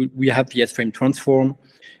packetization, we have the S-frame transform,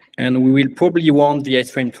 and we will probably want the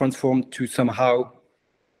S-frame transform to somehow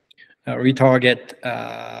retarget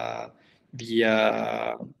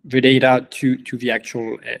the data to the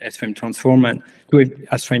actual S-frame transform and to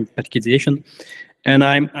S-frame packetization. And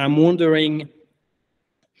I'm wondering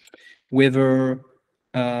whether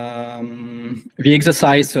the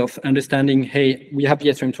exercise of understanding, hey, we have the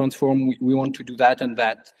S-frame transform, we want to do that and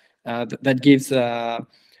that, that gives an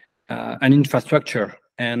infrastructure.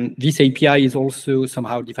 And this API is also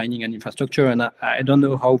somehow defining an infrastructure, and I don't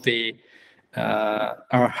know how they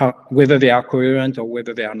whether they are coherent or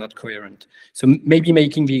whether they are not coherent. So maybe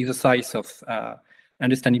making the exercise of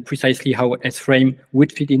understanding precisely how S-frame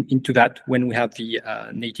would fit into that when we have the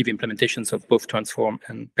native implementations of both transform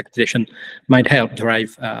and packetization might help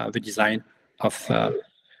drive the design of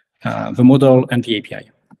the model and the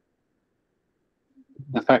API.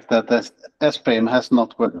 The fact that S-frame has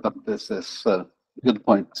not worked up this is a good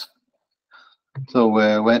point. So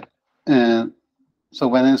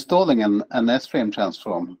when installing an S-frame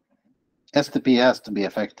transform, SDP has to be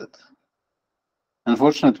affected.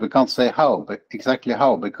 Unfortunately, we can't say how, but exactly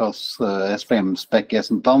how, because S-frame spec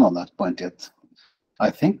isn't done on that point yet.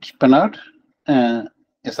 I think, Bernard,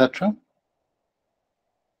 is that true?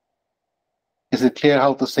 Is it clear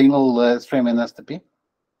how to signal S-frame in SDP?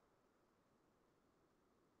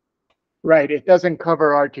 Right, it doesn't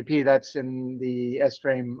cover RTP. That's in the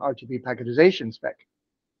S-frame RTP packetization spec.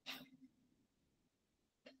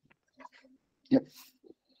 Yep.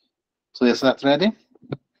 So is that ready?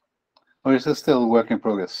 Or is it still work in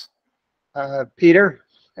progress? Peter,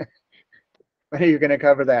 when are you going to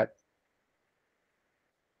cover that?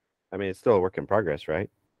 I mean, it's still a work in progress,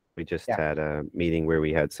 right? We just had a meeting where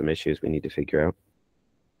we had some issues we need to figure out.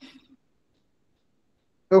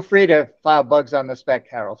 Feel free to file bugs on the spec,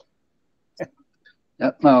 Harold.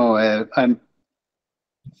 Yeah, no, I'm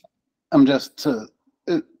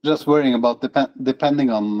just worrying about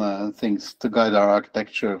depending on things to guide our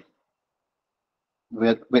architecture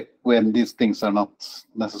when these things are not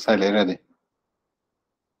necessarily ready.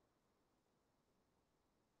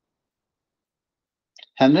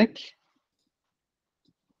 Henrik?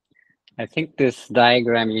 I think this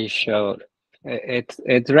diagram you showed,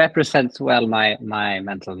 it represents well my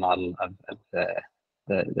mental model of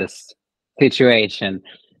this situation.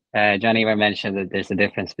 Jan-Ivar mentioned that there's a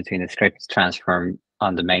difference between the script transform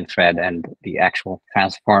on the main thread and the actual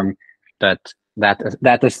transform, but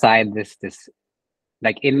that aside, this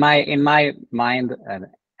like in my mind,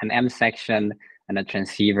 an M section and a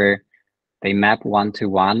transceiver, they map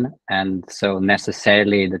 1-to-1, and so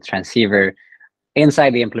necessarily the transceiver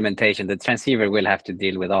inside the implementation, the transceiver will have to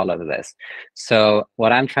deal with all of this. So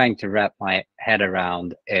what I'm trying to wrap my head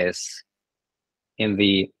around is in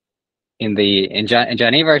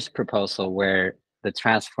Jan Ivar's proposal, where the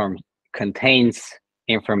transform contains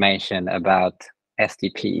information about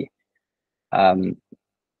SDP.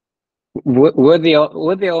 Would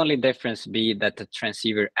the only difference be that the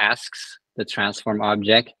transceiver asks the transform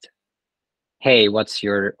object, "Hey, what's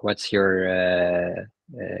your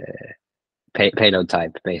payload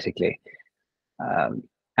type?" Basically,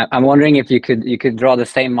 I'm wondering if you could draw the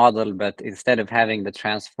same model, but instead of having the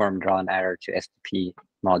transform draw an arrow to SDP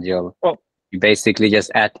module, well, you basically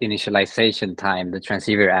just at initialization time, the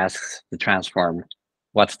transceiver asks the transform,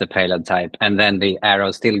 "What's the payload type?" and then the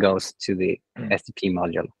arrow still goes to the SDP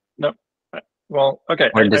module. No, well,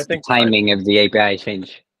 okay. Or I just the think timing of the API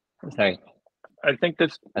change. Sorry. I think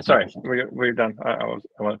this. That's sorry, we're done. I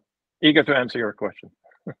was eager to answer your question.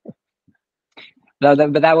 No,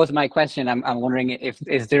 but that was my question. I'm wondering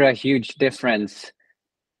is there a huge difference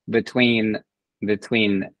between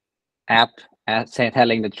app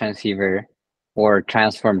telling the transceiver or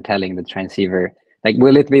transform telling the transceiver? Like,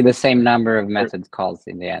 will it be the same number of method calls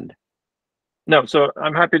in the end? No, so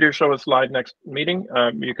I'm happy to show a slide next meeting.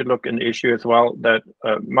 You could look in the issue as well that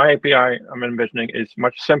my API I'm envisioning is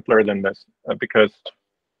much simpler than this because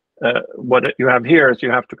what you have here is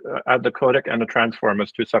you have to add the codec and the transform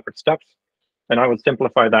as two separate steps. And I would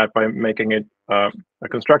simplify that by making it a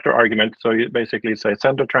constructor argument. So you basically say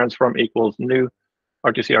sender transform equals new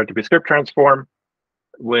RtP script transform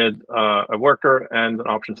with a worker and an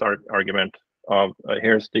options argument of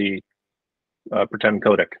here's the pretend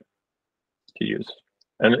codec to use.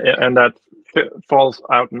 And that falls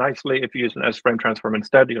out nicely if you use an S-frame transform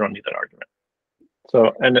instead. You don't need that argument.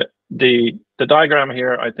 So, and the diagram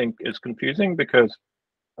here I think is confusing because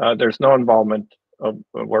there's no involvement of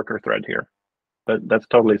a worker thread here. That's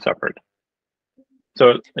totally separate.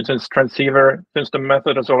 So since the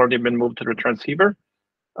method has already been moved to the transceiver,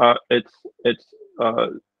 it's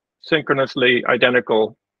synchronously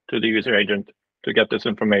identical to the user agent to get this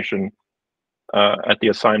information at the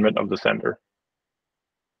assignment of the sender.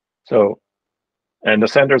 So, and the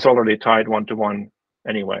sender is already tied 1-to-1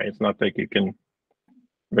 anyway. It's not like you can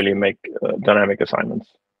really make dynamic assignments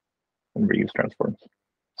and reuse transforms.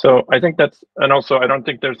 So I think that's, and also I don't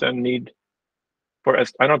think there's a need for,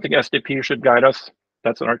 I don't think SDP should guide us.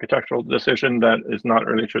 That's an architectural decision that is not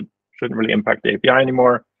really, shouldn't really impact the API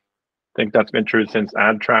anymore. I think that's been true since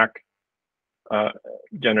add track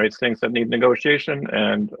generates things that need negotiation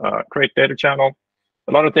and create data channel.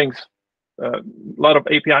 A lot of things, a lot of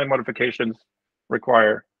API modifications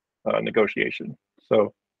require negotiation.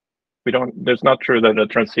 So we don't, it's not true that a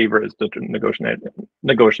transceiver is the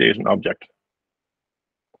negotiation object.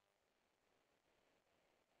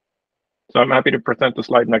 So I'm happy to present the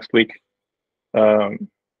slide next week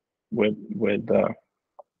with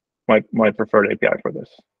my preferred API for this.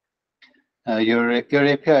 Your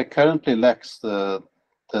API currently lacks the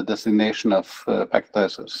designation of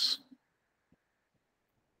packetizers.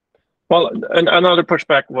 Well, another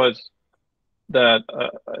pushback was that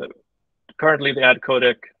currently the add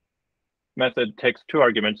codec method takes two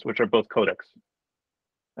arguments, which are both codecs.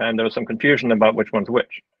 And there was some confusion about which one's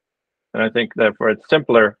which. And I think therefore it's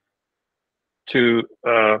simpler to,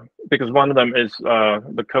 because one of them is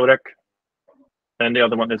the codec and the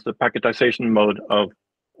other one is the packetization mode of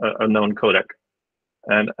a known codec.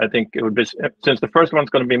 And I think it would be, since the first one's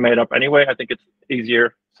going to be made up anyway, I think it's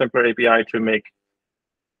easier, simpler API to make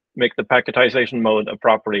the packetization mode a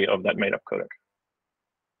property of that made up codec.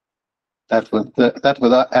 That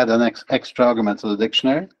would add an extra argument to the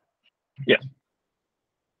dictionary? Yes.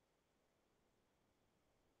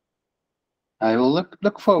 I will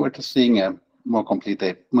look forward to seeing a more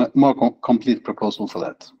complete proposal for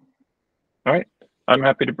that. All right. I'm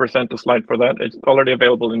happy to present the slide for that. It's already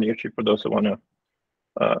available in the issue for those who want to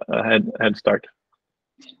head start.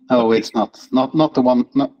 Oh, it's not the one,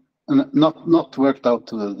 not worked out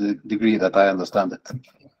to the degree that I understand it.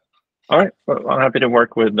 All right. Well, I'm happy to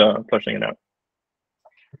work with fleshing it out.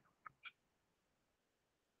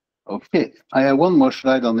 Okay. I have one more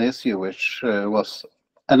slide on the issue, which was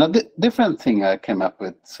another different thing I came up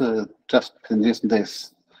with just in recent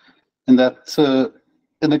days. In that,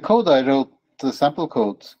 in the code I wrote, the sample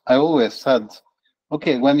code, I always said,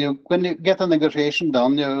 okay, when you get a negotiation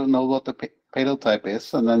done, you know what the payload type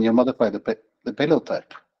is, and then you modify the payload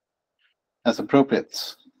type as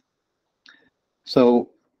appropriate.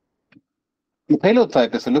 So the payload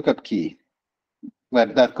type is a lookup key where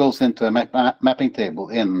that goes into a mapping table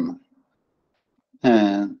in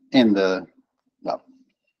the well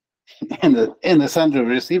in the sender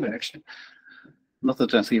receiver, actually, not the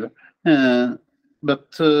transceiver.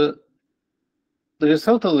 But the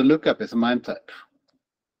result of the lookup is a MIME type.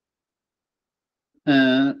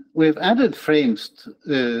 We've added frames,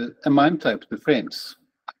 a MIME type to frames,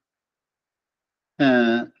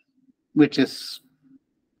 which is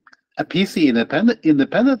a PC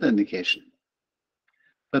independent indication,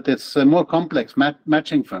 but it's a more complex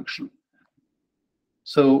matching function.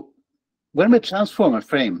 So when we transform a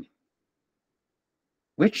frame,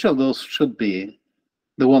 which of those should be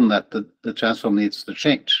the one that the transform needs to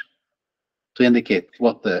change to indicate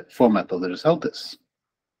what the format of the result is?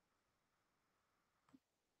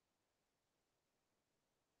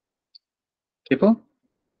 People?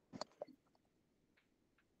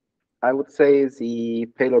 I would say the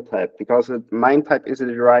payload type, because the MIME type is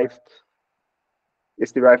derived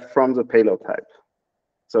from the payload type.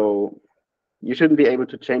 So you shouldn't be able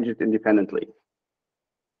to change it independently.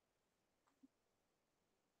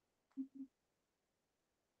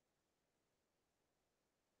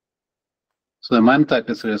 So the MIME type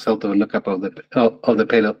is the result of a lookup of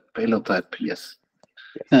the payload type. Yes.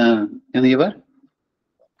 Any other?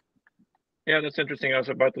 Yeah, that's interesting. I was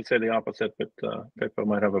about to say the opposite, but people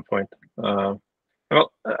might have a point. Well,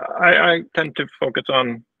 I tend to focus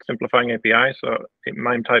on simplifying API, so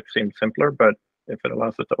MIME type seems simpler, but if it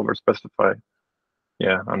allows us to overspecify,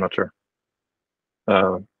 yeah, I'm not sure.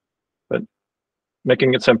 But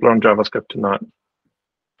making it simpler on JavaScript to not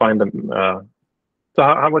find them. So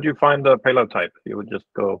how would you find the payload type? You would just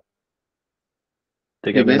go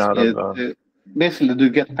digging in out of. Basically, do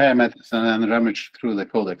get parameters and then rummage through the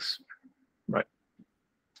codecs. Right.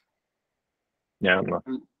 Yeah, I'm not.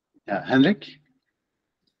 Yeah, Henrik?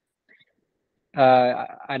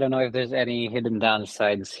 I don't know if there's any hidden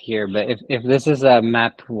downsides here, but if this is a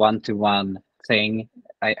map one-to-one thing,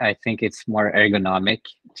 I think it's more ergonomic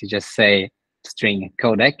to just say string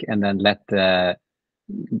codec and then let the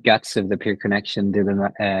guts of the peer connection do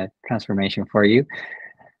the transformation for you.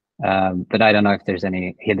 But I don't know if there's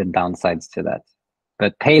any hidden downsides to that.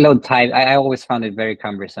 But payload type, I always found it very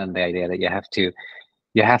cumbersome, the idea that you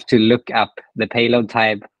have to look up the payload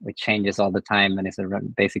type, which changes all the time and is a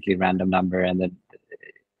basically random number, and then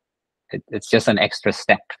it's just an extra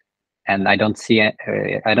step. And I don't see it.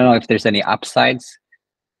 I don't know if there's any upsides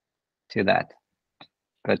to that,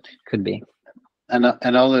 but could be. And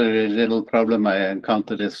another little problem I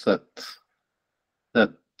encountered is that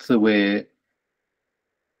the way,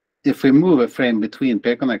 if we move a frame between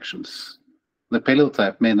pair connections, the payload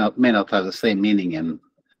type may not have the same meaning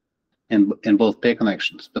in both pair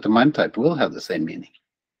connections, but the MIME type will have the same meaning.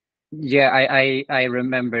 Yeah, I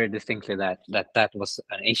remember distinctly that was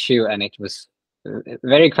an issue, and it was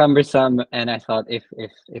very cumbersome. And I thought if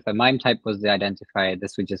a MIME type was the identifier,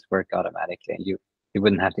 this would just work automatically, and you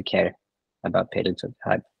wouldn't have to care about payload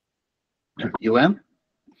type. UN?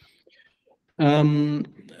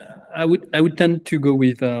 I would tend to go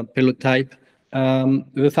with payload type.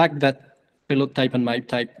 The fact that payload type and MIME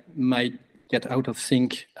type might get out of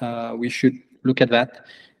sync, we should look at that.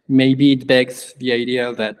 Maybe it begs the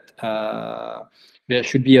idea that there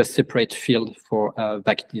should be a separate field for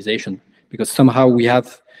packetization, because somehow we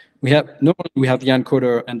have normally we have the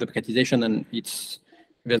encoder and the packetization, and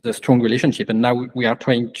there's a strong relationship, and now we are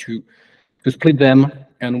trying to split them,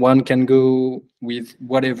 and one can go with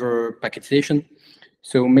whatever packetization.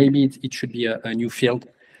 So maybe it should be a new field,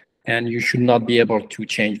 and you should not be able to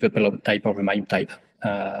change the payload type or the MIME type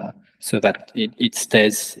so that it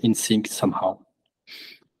stays in sync somehow.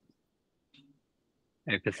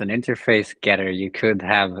 If it's an interface getter, you could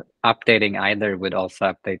have updating either would also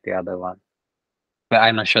update the other one. But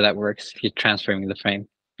I'm not sure that works if you're transferring the frame.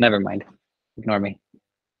 Never mind. Ignore me.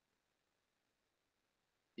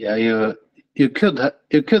 Yeah, you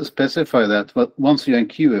could specify that, but once you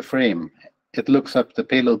enqueue a frame, it looks up the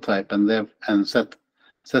payload type and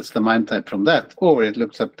sets the MIME type from that, or it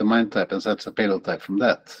looks up the MIME type and sets the payload type from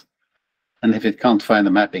that. And if it can't find the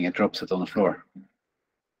mapping, it drops it on the floor.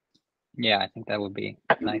 Yeah, I think that would be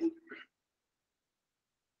nice.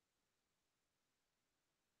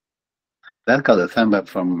 That got a thumb up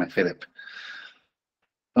from Philip.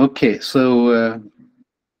 Okay, so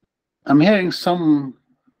I'm hearing some.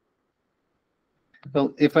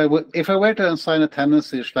 Well, if I were to assign a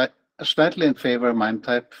tendency slightly in favor of MIME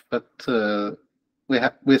type, but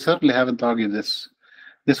we certainly haven't argued this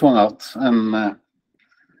one out, and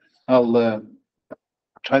I'll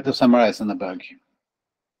try to summarize in the bug.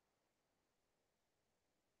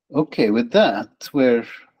 Okay, with that, we're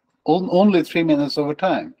only 3 minutes over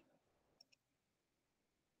time.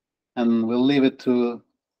 And we'll leave it to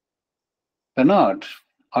Bernard,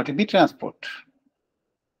 RtpTransport.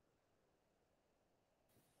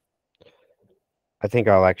 I think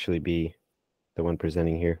I'll actually be the one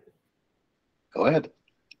presenting here. Go ahead.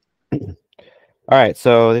 All right,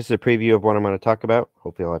 so this is a preview of what I'm going to talk about.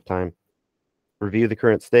 Hopefully I'll have time. Review the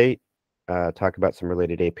current state, talk about some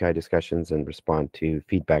related API discussions, and respond to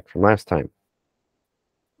feedback from last time.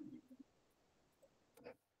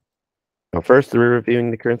 Now, first, we're reviewing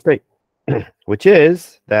the current state, which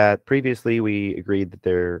is that previously we agreed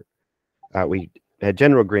that we had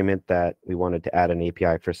general agreement that we wanted to add an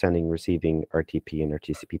API for sending, receiving RTP and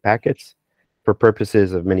RTCP packets for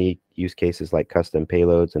purposes of many use cases like custom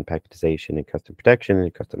payloads and packetization and custom protection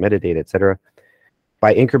and custom metadata, etc.,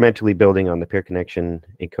 by incrementally building on the peer connection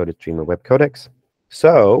encoded streamer web codecs.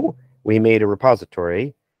 So we made a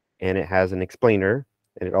repository, and it has an explainer,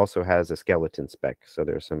 and it also has a skeleton spec. So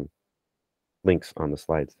there's some links on the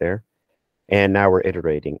slides there. And now we're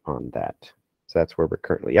iterating on that. So that's where we're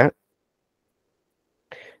currently at.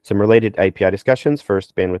 Some related API discussions.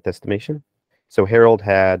 First, bandwidth estimation. So Harold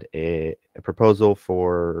had a proposal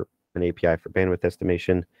for an API for bandwidth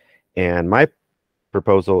estimation, and my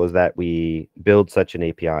proposal is that we build such an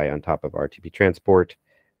API on top of RtpTransport.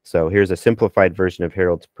 So here's a simplified version of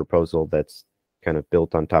Harold's proposal that's kind of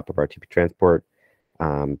built on top of RtpTransport.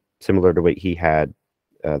 Similar to what he had,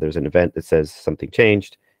 there's an event that says something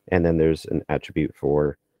changed, and then there's an attribute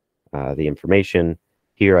for the information.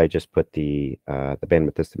 Here I just put the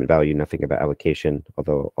bandwidth estimate value, nothing about allocation,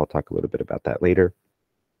 although I'll talk a little bit about that later.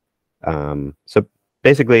 So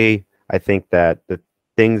basically, I think that the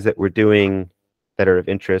things that we're doing that are of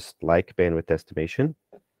interest, like bandwidth estimation,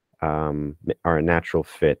 are a natural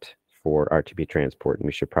fit for RtpTransport, and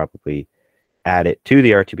we should probably add it to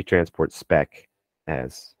the RtpTransport spec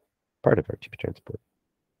as part of RtpTransport.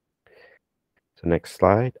 So next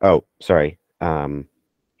slide. Oh, sorry.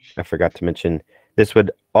 I forgot to mention, this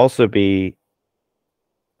would also be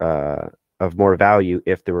of more value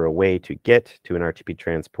if there were a way to get to an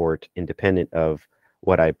RtpTransport independent of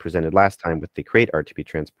what I presented last time with the create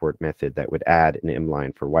RtpTransport method that would add an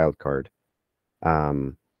inline for wildcard.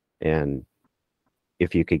 And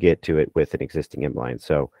if you could get to it with an existing inline.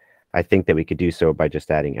 So I think that we could do so by just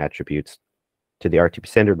adding attributes to the RTP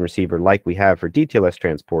sender and receiver like we have for DTLS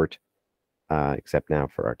transport, except now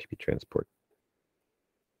for RtpTransport.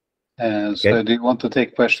 So do you want to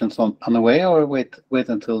take questions on the way, or wait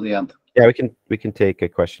until the end? Yeah, we can take a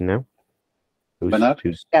question now.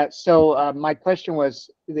 Yeah, so my question was,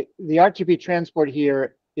 the RtpTransport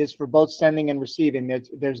here is for both sending and receiving.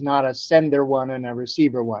 There's not a sender one and a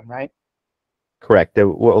receiver one, right? Correct.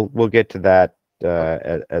 We'll get to that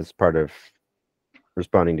as part of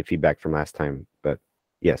responding to feedback from last time. But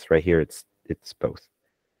yes, right here it's both.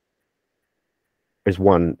 There's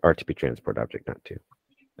one RtpTransport object, not two.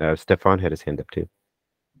 Stefan had his hand up too.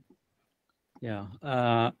 Yeah.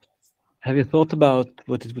 Have you thought about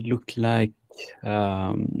what it would look like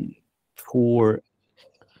for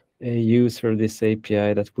a user of this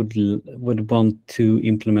API that would want to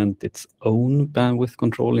implement its own bandwidth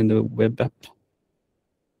control in the web app,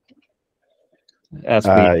 as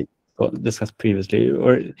we discussed previously?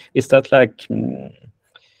 Or is that like,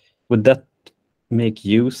 would that make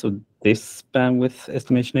use of this bandwidth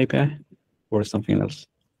estimation API or something else?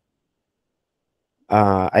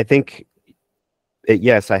 I think,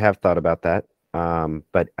 yes, I have thought about that,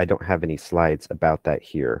 but I don't have any slides about that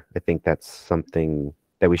here. I think that's something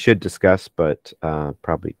that we should discuss, but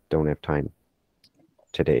probably don't have time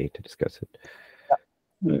today to discuss it.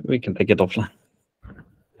 We can take it offline.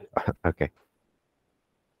 Okay.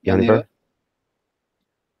 Yeah,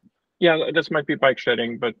 this might be bike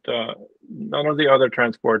shedding, but none of the other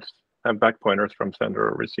transports have back pointers from sender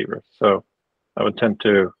or receiver. So I would tend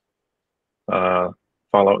to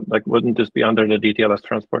follow, like, wouldn't this be under the DTLS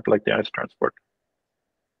transport, like the ICE transport?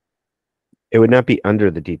 It would not be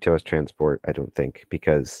under the DTLS transport, I don't think,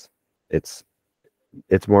 because it's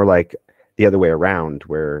more like the other way around,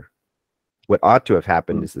 where what ought to have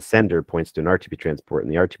happened is the sender points to an RtpTransport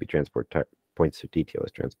and the RtpTransport points to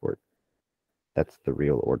DTLS transport. That's the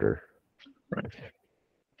real order. Right.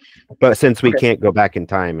 But since we can't go back in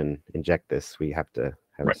time and inject this, we have to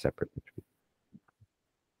have a separate.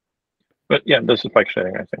 But yeah, this is bike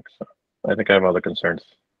shedding, I think. So I think I have other concerns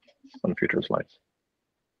on future slides.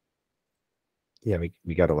 Yeah, we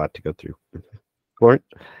got a lot to go through. Florent?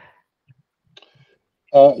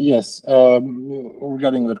 Yes,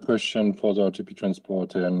 regarding that question for the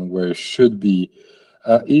RtpTransport and where it should be,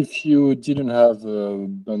 If you didn't have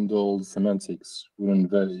bundled semantics,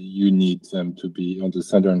 wouldn't you need them to be on the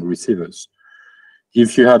sender and receivers?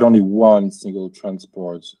 If you had only one single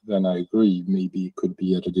transport, then I agree, maybe it could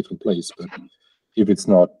be at a different place. But if it's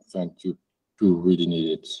not, then you do really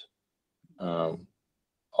need it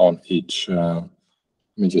on each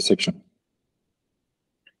media section.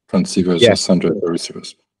 Transceivers or sender or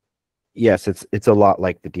receivers. Yes, it's a lot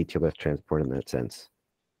like the DTLS transport in that sense.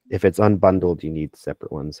 If it's unbundled, you need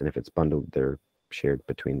separate ones, and if it's bundled, they're shared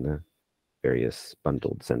between the various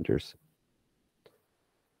bundled senders.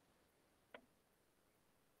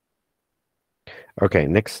 Okay,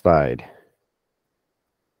 next slide.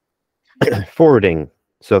 Forwarding.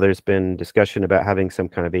 So there's been discussion about having some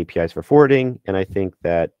kind of APIs for forwarding, and I think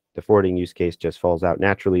that the forwarding use case just falls out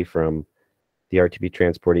naturally from the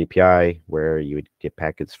RtpTransport API, where you would get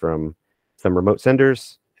packets from some remote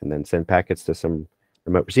senders and then send packets to some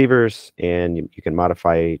remote receivers, and you can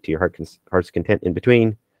modify to your heart's content in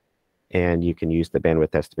between, and you can use the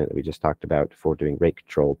bandwidth estimate that we just talked about for doing rate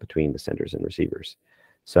control between the senders and receivers.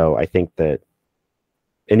 So I think that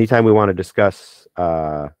anytime we want to discuss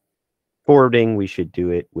forwarding, we should do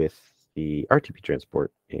it with the RtpTransport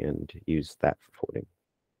and use that for forwarding.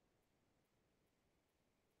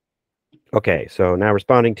 Okay, so now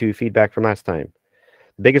responding to feedback from last time.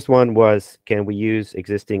 The biggest one was, can we use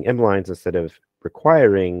existing M-lines instead of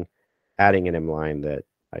requiring adding an M-line that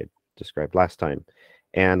I described last time?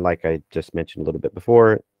 And like I just mentioned a little bit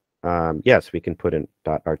before, yes, we can put in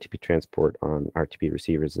 .RtpTransport on RTP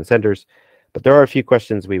receivers and senders, but there are a few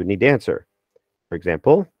questions we would need to answer. For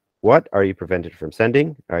example, what are you prevented from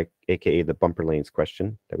sending, aka the bumper lanes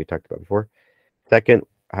question that we talked about before? Second,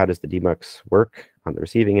 how does the demux work on the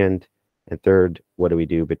receiving end? And third, what do we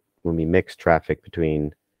do when we mix traffic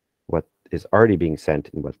between what is already being sent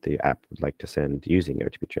and what the app would like to send using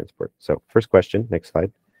RtpTransport? So first question, next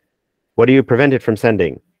slide. What are you prevented from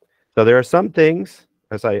sending? So there are some things,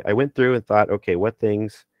 as I went through and thought, okay, what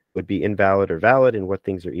things would be invalid or valid, and what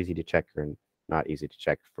things are easy to check or not easy to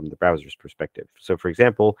check from the browser's perspective. So for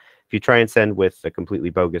example, if you try and send with a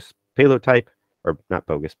completely bogus payload type, or not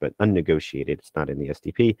bogus, but unnegotiated, it's not in the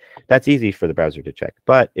SDP, that's easy for the browser to check.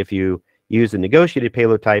 But if you use a negotiated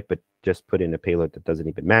payload type, but just put in a payload that doesn't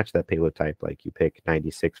even match that payload type, like you pick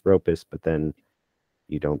 96 for Opus, but then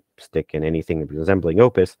you don't stick in anything resembling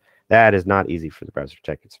Opus, that is not easy for the browser to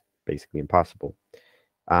check. It's basically impossible.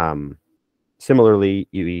 Similarly,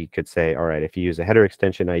 you could say, all right, if you use a header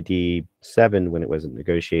extension ID 7 when it wasn't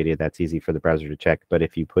negotiated, that's easy for the browser to check. But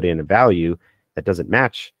if you put in a value that doesn't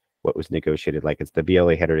match what was negotiated, like it's the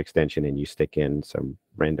VLA header extension, and you stick in some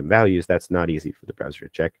random values, that's not easy for the browser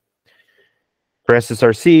to check. For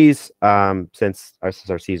SSRCs, since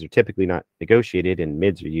SSRCs are typically not negotiated and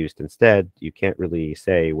MIDs are used instead, you can't really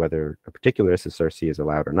say whether a particular SSRC is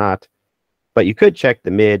allowed or not. But you could check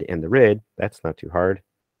the MID and the RID. That's not too hard.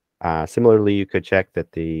 Similarly, you could check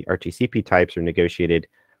that the RTCP types are negotiated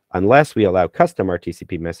unless we allow custom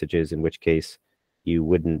RTCP messages, in which case you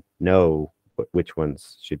wouldn't know which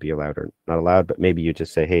ones should be allowed or not allowed. But maybe you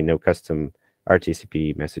just say, hey, no custom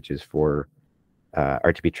RTCP messages for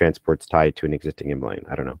RtpTransports tied to an existing inline.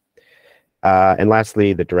 I don't know. And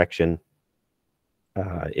lastly, the direction.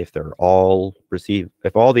 If they're all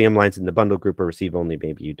if all the inlines in the bundle group are receive only,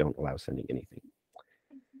 maybe you don't allow sending anything.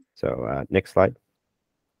 So next slide.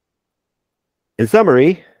 In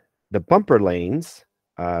summary, the bumper lanes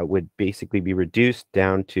would basically be reduced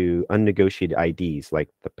down to unnegotiated IDs, like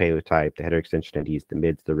the payload type, the header extension IDs, the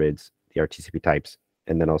MIDs, the RIDs, the RTCP types,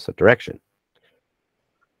 and then also direction.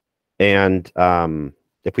 And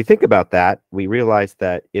if we think about that, we realize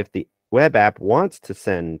that if the web app wants to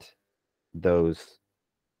send those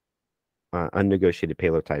unnegotiated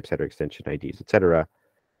payload types, header extension IDs, etc.,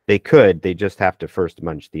 they could. They just have to first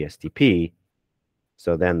munch the SDP.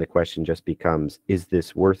 So then the question just becomes, is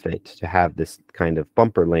this worth it to have this kind of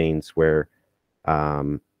bumper lanes where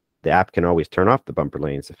the app can always turn off the bumper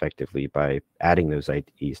lanes effectively by adding those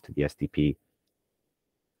IDs to the SDP?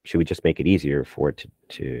 Should we just make it easier for it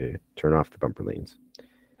to turn off the bumper lanes?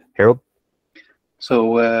 Harold?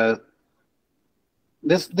 So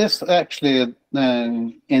this actually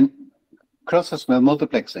crosses with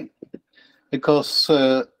multiplexing, because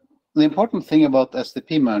the important thing about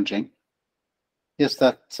SDP merging is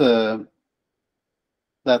that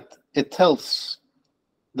that it tells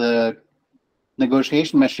the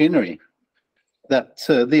negotiation machinery that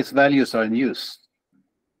these values are in use.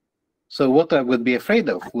 So what I would be afraid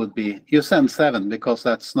of would be you send 7 because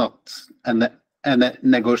that's not a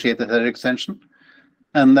negotiated header extension,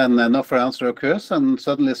 and then an offer answer occurs and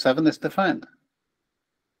suddenly 7 is defined.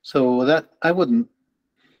 So that I wouldn't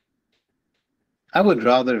I would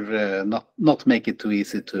rather not make it too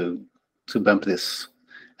easy to bump this.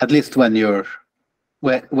 At least when you're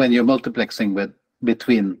multiplexing with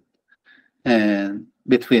between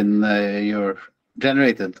your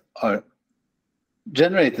generated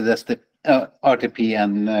SDP,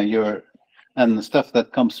 RTP and stuff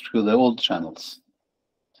that comes through the old channels.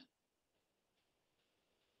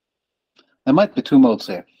 There might be two modes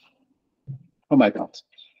here, or might not.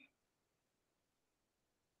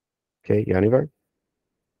 Okay, Janivar?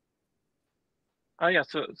 Yeah,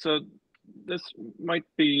 so this might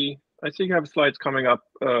be, I see you have slides coming up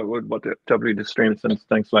with what the WD streams and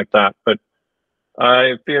things like that, but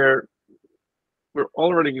I fear we're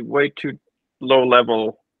already way too low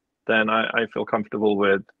level than I feel comfortable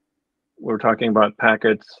with. We're talking about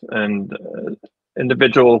packets and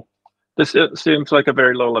individual. This seems like a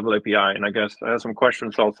very low level API, and I guess I have some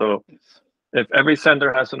questions also. If every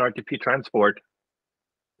sender has an RtpTransport,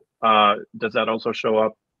 does that also show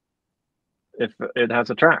up if it has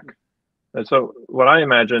a track? And so what I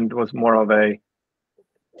imagined was more of a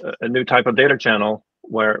new type of data channel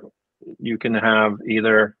where you can have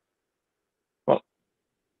either, well,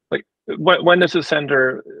 like when is a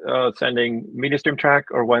sender sending media stream track,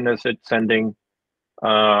 or when is it sending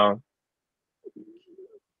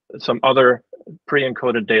some other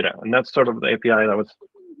pre-encoded data? And that's sort of the API that I was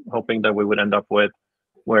hoping that we would end up with,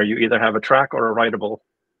 where you either have a track or a writable,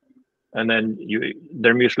 and then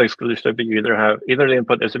they're mutually exclusive. You either the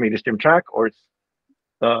input is a media stream track, or it's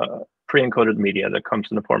pre-encoded media that comes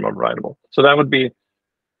in the form of writable. So that would be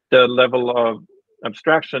the level of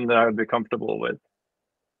abstraction that I would be comfortable with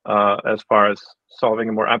as far as solving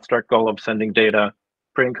a more abstract goal of sending data,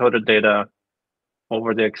 pre-encoded data,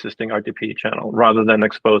 over the existing RTP channel, rather than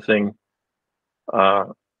exposing a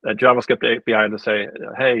JavaScript API to say,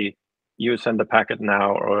 hey, you send a packet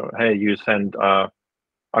now, or hey, you send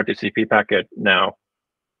RTCP packet now,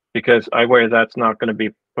 because I worry that's not going to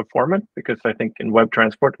be performant, because I think in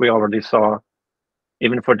WebTransport, we already saw,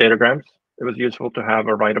 even for datagrams, it was useful to have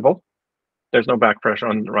a writable. There's no back pressure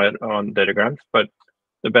on datagrams, but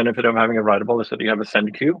the benefit of having a writable is that you have a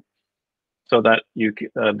send queue, so that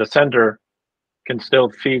the sender can still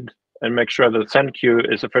feed and make sure that the send queue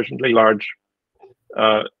is sufficiently large,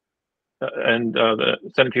 and the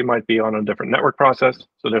send queue might be on a different network process,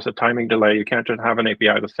 so there's a timing delay. You can't just have an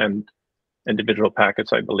API to send individual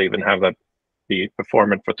packets, I believe, and have that be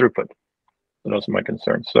performant for throughput. So those are my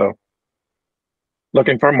concerns. So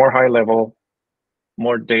looking for more high level,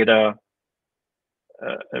 more data,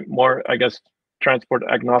 more, I guess, transport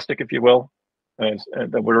agnostic, if you will,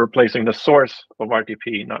 that we're replacing the source of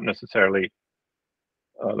RTP, not necessarily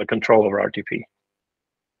the control over RTP.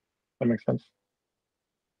 That makes sense.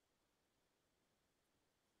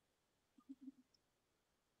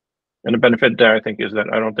 And the benefit there, I think, is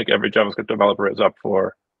that I don't think every JavaScript developer is up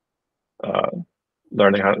for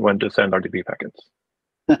learning when to send RTP packets.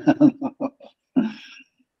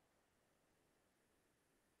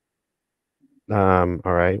 All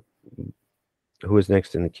right. Who is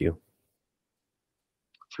next in the queue?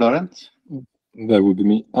 Florence? That would be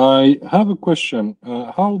me. I have a question.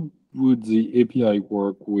 How would the API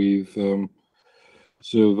work with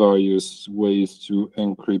the various ways to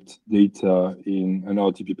encrypt data in an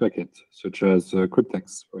RTP packet, such as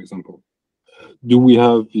crypttext, for example? Do we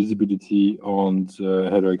have visibility on the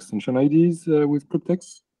header extension IDs with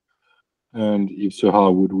crypttext? And if so, how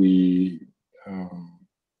would we,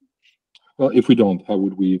 well, if we don't, how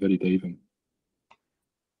would we validate them?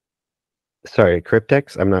 Sorry,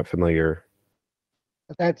 crypttext? I'm not familiar.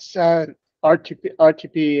 That's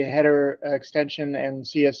RTP header extension and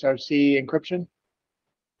CSRC encryption.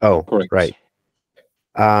 Oh, correct. Right.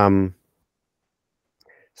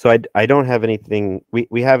 So I don't have anything.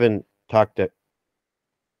 We haven't talked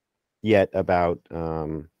yet about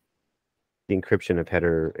the encryption of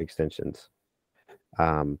header extensions.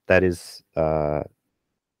 That is a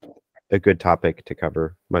good topic to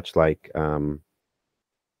cover, much like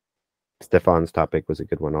Stefan's topic was a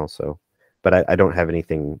good one also. But I don't have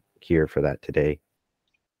anything here for that today.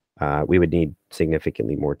 We would need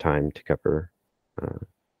significantly more time to cover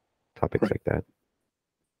topics like that.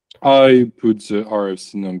 I put the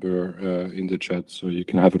RFC number in the chat so you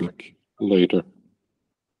can have a look later.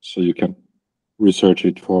 So you can research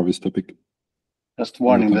it for this topic. Just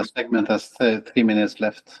warning, the segment has 3 minutes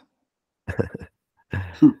left.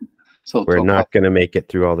 So we're not going to make it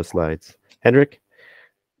through all the slides. Henrik?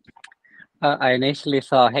 I initially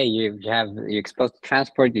thought, hey, you exposed to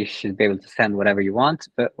transport, you should be able to send whatever you want.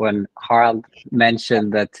 But when Harald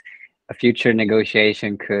mentioned that a future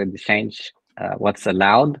negotiation could change what's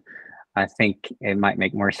allowed, I think it might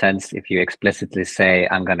make more sense if you explicitly say,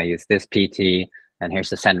 I'm going to use this PT, and here's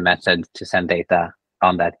the send method to send data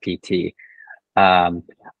on that PT.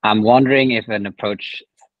 I'm wondering if an approach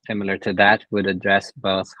similar to that would address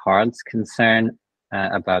both Harald's concern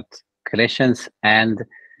about collisions and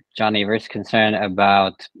John Ever's concern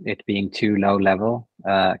about it being too low level.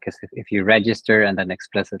 Because if you register and then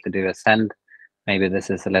explicitly do a send, maybe this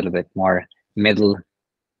is a little bit more middle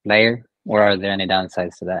layer, or are there any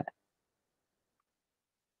downsides to that?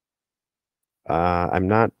 I'm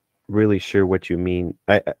not really sure what you mean.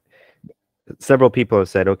 Several people have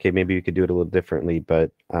said, okay, maybe you could do it a little differently,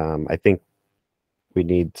 but I think we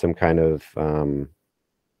need some kind of, I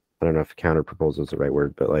don't know if counter proposal is the right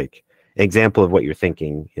word, but like example of what you're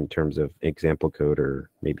thinking in terms of example code or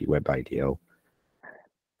maybe WebIDL.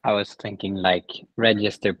 I was thinking like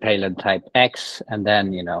register payload type X and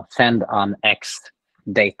then, send on X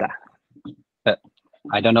data. But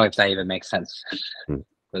I don't know if that even makes sense.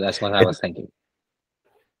 But that's what I was thinking.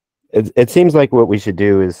 It seems like what we should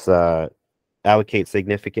do is allocate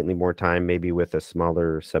significantly more time, maybe with a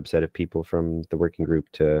smaller subset of people from the working group,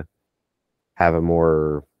 to have a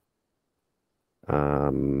more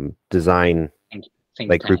design,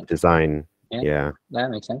 like group design. Yeah, that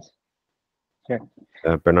makes sense.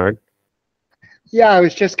 Sure. Bernard? Yeah, I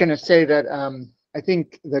was just going to say that I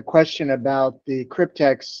think the question about the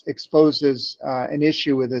cryptex exposes an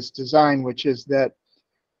issue with this design, which is that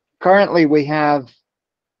currently we have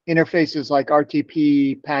interfaces like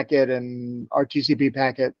RTP packet and RTCP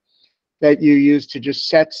packet that you use to just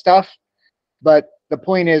set stuff. But the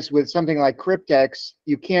point is, with something like cryptex,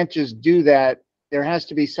 you can't just do that. There has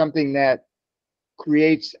to be something that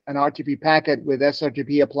creates an RTP packet with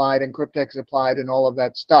SRTP applied and cryptex applied and all of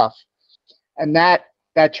that stuff. And that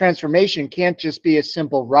transformation can't just be a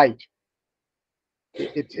simple write.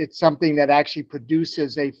 It's something that actually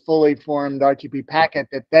produces a fully formed RTP packet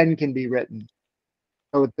that then can be written.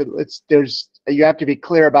 So you have to be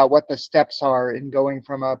clear about what the steps are in going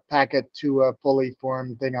from a packet to a fully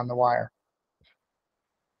formed thing on the wire.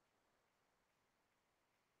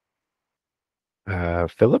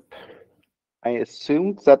 Philip? I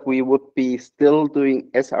assumed that we would be still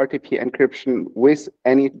doing SRTP encryption with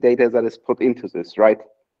any data that is put into this, right?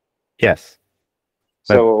 Yes.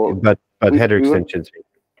 But header extensions.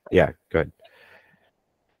 Yeah, go ahead.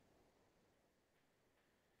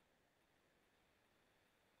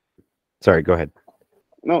 Sorry, go ahead.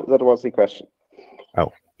 No, that was the question.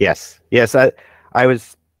 Oh, yes.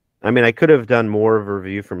 I could have done more of a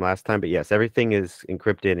review from last time, but yes, everything is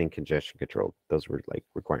encrypted and congestion controlled. Those were like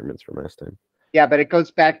requirements from last time. Yeah, but it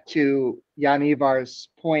goes back to Jan Ivar's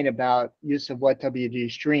point about use of WebWG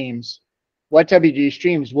streams. WebWG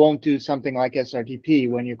streams won't do something like SRTP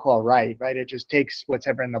when you call write, right? It just takes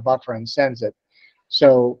whatever in the buffer and sends it.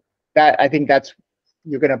 So I think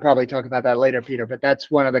you're going to probably talk about that later, Peter, but that's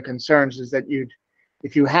one of the concerns, is that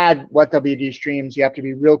if you had WebWG streams, you have to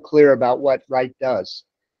be real clear about what write does.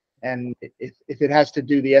 And if it has to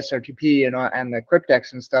do the SRTP and the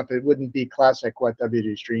cryptex and stuff, it wouldn't be classic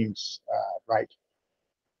WebWG streams write.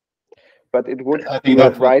 But it would I think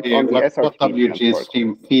that write would on be the what SRTP WG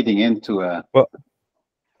stream feeding into a. Well,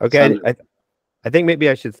 okay. I think maybe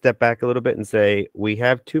I should step back a little bit and say we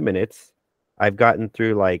have 2 minutes. I've gotten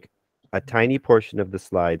through like a tiny portion of the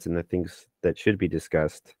slides and the things that should be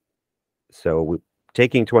discussed. So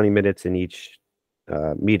taking 20 minutes in each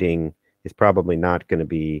meeting is probably not going to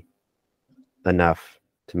be enough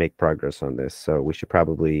to make progress on this. So we should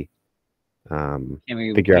probably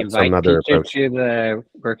figure out some other approach. To the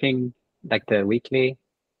working, like the weekly,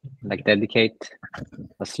 like dedicate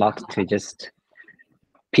a slot to just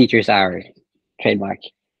Peter's hour trademark.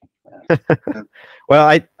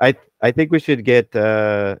 Well, I think we should get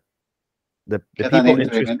the people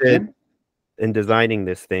interested in designing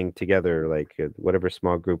this thing together, like whatever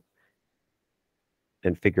small group,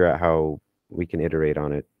 and figure out how we can iterate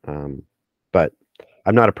on it. But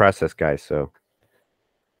I'm not a process guy, so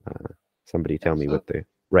somebody tell me what the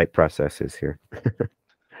right process is here.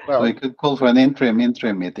 Well, we could call for an interim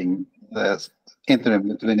meeting, the interim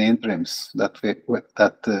between interims, that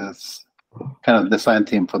is kind of design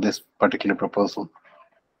team for this particular proposal.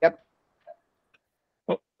 Yep.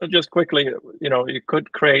 Well, just quickly, you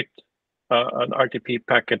could create an RTP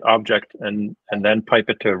packet object and then pipe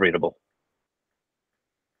it to a readable.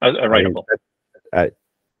 A writable.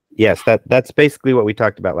 Yes, that's basically what we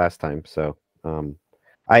talked about last time. So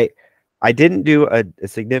I didn't do a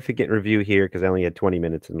significant review here because I only had 20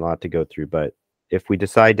 minutes and a lot to go through. But if we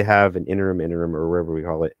decide to have an interim or wherever we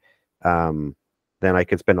call it, then I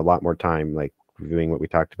could spend a lot more time like reviewing what we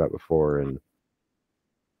talked about before and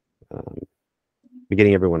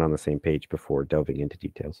getting everyone on the same page before delving into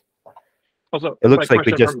details. Also, It looks my like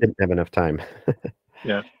we question just didn't have enough time.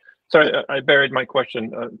 Yeah. Sorry, I buried my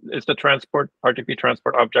question. Is the RTP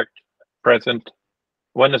transport object present?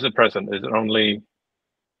 When is it present? Is it only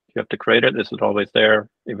you have to create it? Is it always there,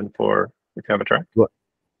 even for if you have a track? Well,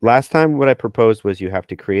 last time what I proposed was you have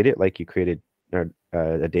to create it like you created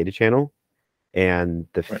a data channel. And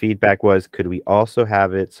the feedback was, could we also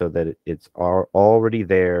have it so that it's already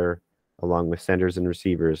there along with senders and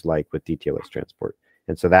receivers, like with DTLS transport?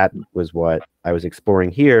 And so that was what I was exploring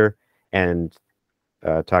here and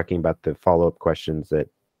talking about the follow-up questions that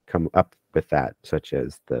come up with that, such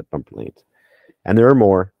as the bumper lanes. And there are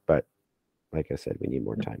more, but like I said, we need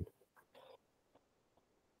more time.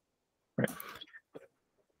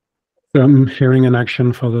 I'm hearing an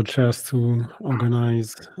action for the chairs to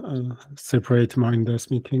organize a separate minders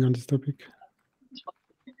meeting on this topic.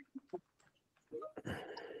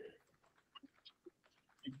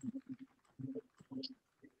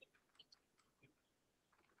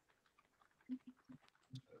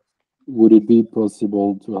 Would it be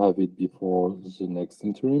possible to have it before the next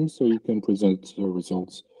interim so you can present the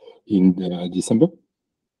results in December?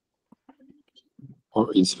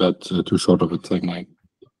 Or is that too short of a timeline?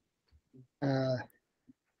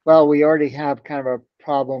 Well, we already have kind of a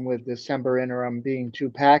problem with December interim being too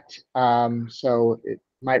packed, so it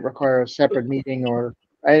might require a separate meeting. Or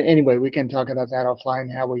anyway, we can talk about that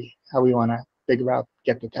offline. How we want to figure out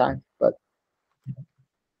get the time, but.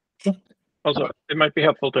 Also, it might be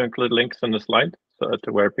helpful to include links in the slide so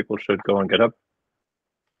to where people should go and get up.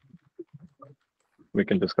 We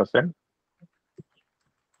can discuss there.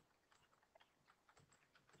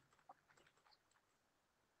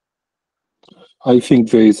 I think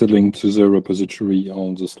there is a link to the repository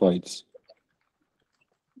on the slides.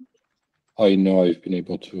 I know I've been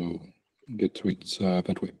able to get to it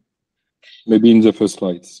that way. Maybe in the first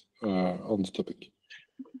slides on the topic.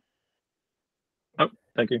 Oh,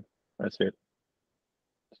 thank you. I see it.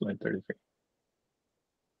 Slide 33.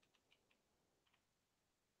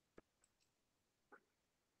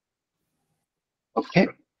 Okay.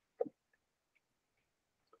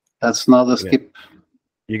 That's not a skip.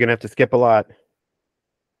 You're going to have to skip a lot.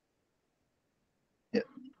 Yeah.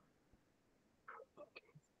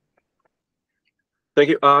 Thank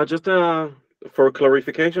you. Just for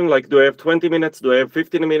clarification, like, do I have 20 minutes? Do I have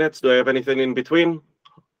 15 minutes? Do I have anything in between?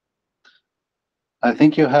 I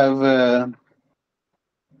think you have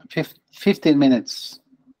 15 minutes.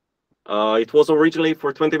 It was originally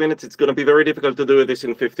for 20 minutes. It's going to be very difficult to do this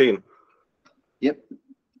in 15. Yep.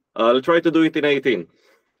 I'll try to do it in 18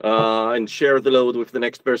 and share the load with the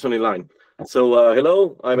next person in line. So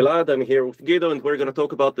hello, I'm Elad. I'm here with Guido, and we're going to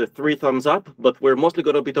talk about the 3 thumbs up, but we're mostly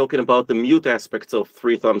going to be talking about the mute aspects of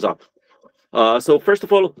 3 thumbs up. So first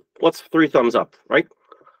of all, what's 3 thumbs up, right?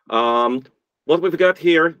 What we've got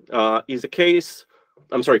here is a case.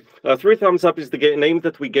 I'm sorry, 3 thumbs up is the name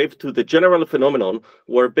that we gave to the general phenomenon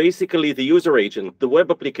where basically the user agent, the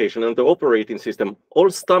web application, and the operating system all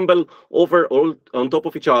stumble over all on top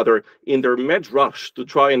of each other in their mad rush to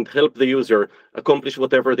try and help the user accomplish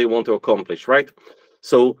whatever they want to accomplish, right?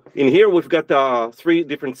 So in here, we've got 3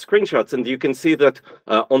 different screenshots, and you can see that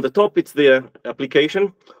on the top, it's the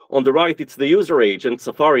application. On the right, it's the user agent,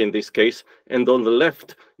 Safari in this case. And on the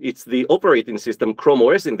left, it's the operating system, Chrome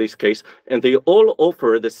OS in this case. And they all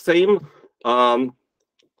offer the same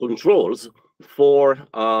controls for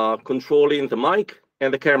controlling the mic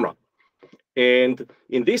and the camera. And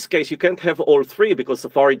in this case, you can't have all 3 because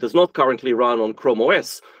Safari does not currently run on Chrome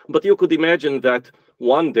OS. But you could imagine that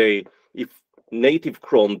one day, if native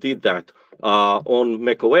Chrome did that on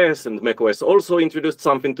macOS, and macOS also introduced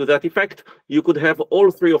something to that effect, you could have all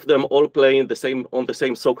 3 of them all playing on the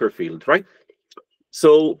same soccer field, right?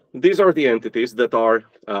 So these are the entities that are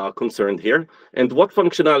concerned here. And what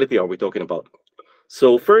functionality are we talking about?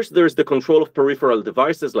 So first, there's the control of peripheral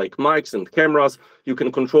devices like mics and cameras. You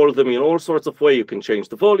can control them in all sorts of ways. You can change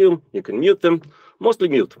the volume, you can mute them, mostly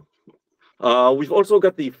mute. We've also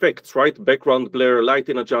got the effects, right? Background blur,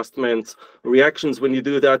 lighting adjustments, reactions when you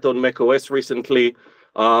do that on macOS recently.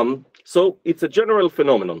 So it's a general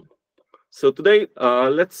phenomenon. So today,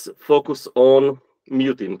 let's focus on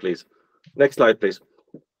muting, please. Next slide, please.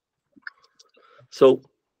 So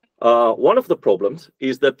one of the problems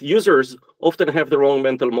is that users often have their own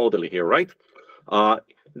mental model here, right?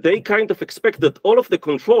 They kind of expect that all of the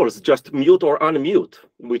controls just mute or unmute,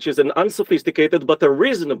 which is an unsophisticated but a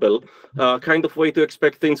reasonable kind of way to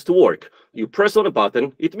expect things to work. You press on a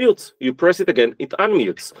button, it mutes. You press it again, it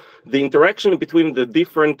unmutes. The interaction between the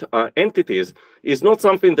different entities is not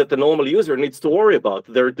something that the normal user needs to worry about.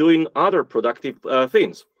 They're doing other productive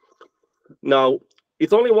things. Now,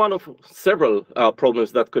 it's only one of several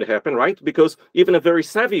problems that could happen, right? Because even a very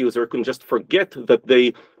savvy user can just forget that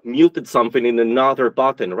they muted something in another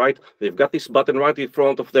button, right? They've got this button right in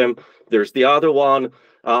front of them. There's the other one.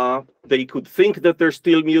 They could think that they're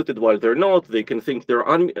still muted while they're not. They can think they're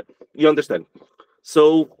you understand? So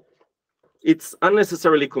it's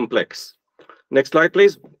unnecessarily complex. Next slide,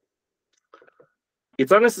 please.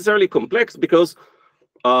 It's unnecessarily complex because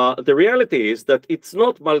the reality is that it's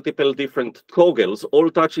not multiple different toggles all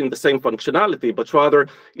touching the same functionality, but rather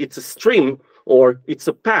it's a stream or it's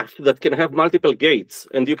a path that can have multiple gates.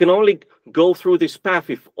 And you can only go through this path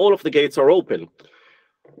if all of the gates are open.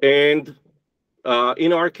 And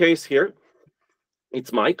in our case here,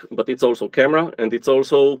 it's mic, but it's also camera, and it's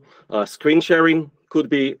also screen sharing, could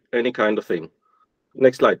be any kind of thing.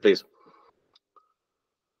 Next slide, please.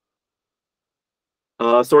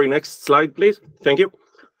 Sorry, next slide, please. Thank you.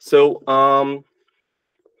 So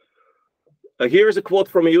here's a quote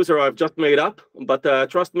from a user I've just made up, but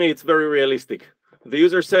trust me, it's very realistic. The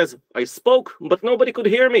user says, "I spoke, but nobody could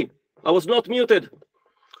hear me. I was not muted."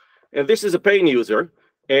 And this is a pain user.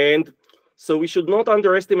 And so we should not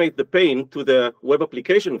underestimate the pain to the web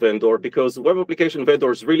application vendor, because web application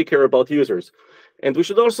vendors really care about users. And we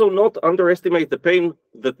should also not underestimate the pain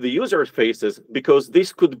that the user faces, because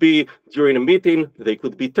this could be during a meeting. They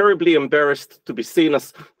could be terribly embarrassed to be seen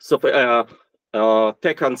as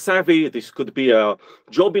tech unsavvy. This could be a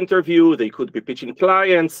job interview. They could be pitching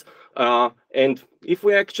clients. And if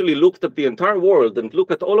we actually looked at the entire world and look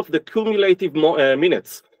at all of the cumulative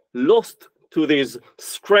minutes lost to these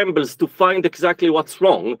scrambles to find exactly what's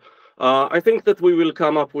wrong, I think that we will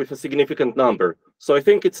come up with a significant number. So I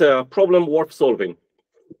think it's a problem worth solving.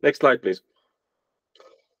 Next slide, please.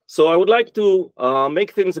 So I would like to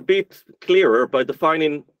make things a bit clearer by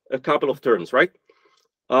defining a couple of terms, right?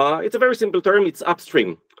 It's a very simple term. It's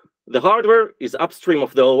upstream. The hardware is upstream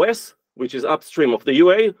of the OS, which is upstream of the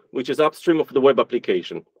UA, which is upstream of the web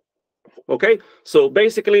application. Okay, so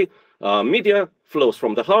basically, media flows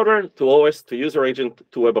from the hardware to OS to user agent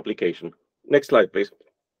to web application. Next slide, please.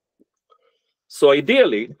 So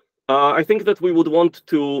ideally, I think that we would want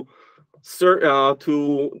to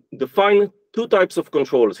define two types of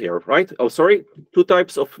controls here, right? Oh, sorry, two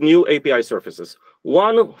types of new API surfaces.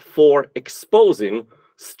 One for exposing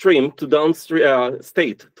stream to downstream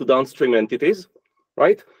state to downstream entities,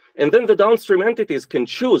 right? And then the downstream entities can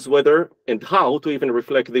choose whether and how to even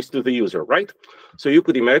reflect this to the user, right? So you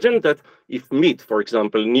could imagine that if Meet, for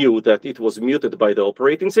example, knew that it was muted by the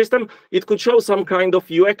operating system, it could show some kind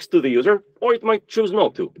of UX to the user, or it might choose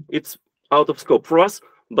not to. It's out of scope for us,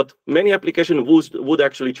 but many applications would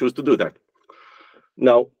actually choose to do that.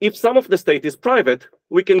 Now, if some of the state is private,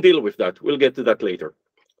 we can deal with that. We'll get to that later.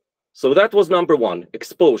 So that was number one,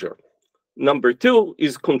 exposure. Number two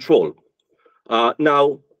is control.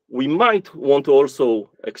 Now, we might want to also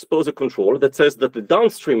expose a control that says that the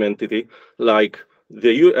downstream entity, like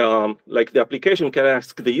the application, can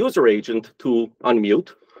ask the user agent to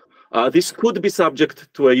unmute. This could be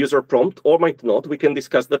subject to a user prompt or might not. We can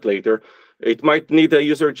discuss that later. It might need a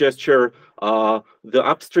user gesture. The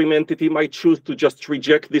upstream entity might choose to just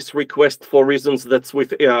reject this request for reasons that's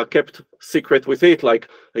kept secret with it, like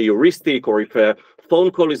a heuristic, or if a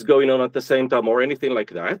phone call is going on at the same time, or anything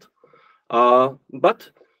like that.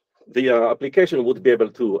 But the application would be able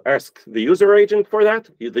to ask the user agent for that.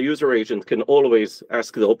 The user agent can always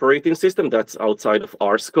ask the operating system. That's outside of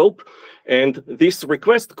our scope. And this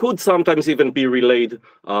request could sometimes even be relayed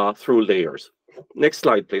through layers. Next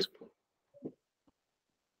slide, please.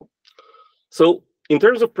 So in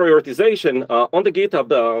terms of prioritization, on the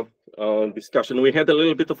GitHub discussion, we had a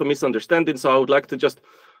little bit of a misunderstanding. So I would like to just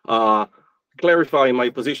clarify my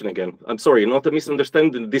position again. I'm sorry, not a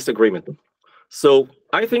misunderstanding, disagreement. So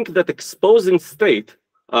I think that exposing state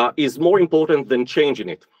is more important than changing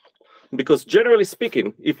it. Because generally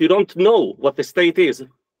speaking, if you don't know what the state is,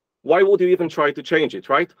 why would you even try to change it,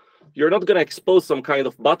 right? You're not going to expose some kind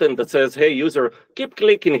of button that says, hey, user, keep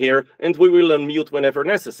clicking here, and we will unmute whenever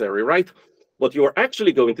necessary, right? What you're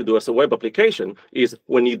actually going to do as a web application is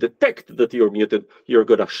when you detect that you're muted, you're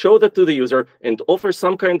going to show that to the user and offer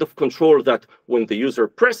some kind of control that when the user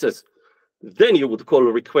presses, then you would call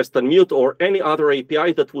a request unmute or any other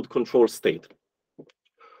API that would control state.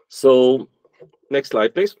 So next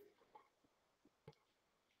slide, please.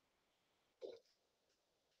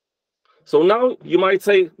 So now you might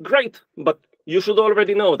say, great, but you should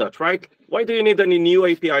already know that, right? Why do you need any new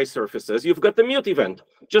API surfaces? You've got the mute event.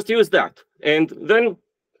 Just use that. And then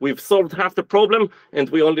we've solved half the problem, and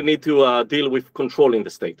we only need to deal with controlling the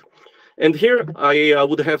state. And here I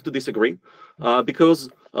would have to disagree, because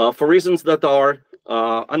for reasons that are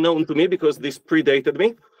unknown to me because this predated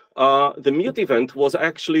me. The mute event was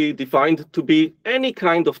actually defined to be any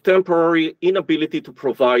kind of temporary inability to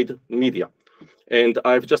provide media. And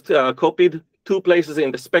I've just copied 2 places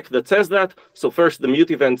in the spec that says that. So first, the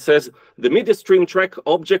mute event says the media stream track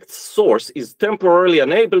object source is temporarily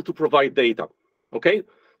unable to provide data. Okay,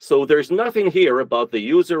 so there's nothing here about the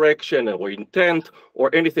user action or intent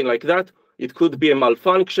or anything like that. It could be a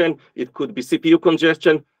malfunction. It could be CPU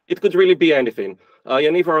congestion. It could really be anything.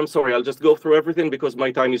 Yanivar, I'm sorry, I'll just go through everything because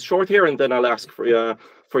my time is short here, and then I'll ask for you.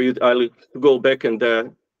 I'll go back and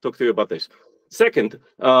talk to you about this. Second,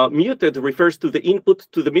 muted refers to the input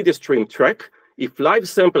to the media stream track. If live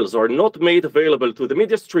samples are not made available to the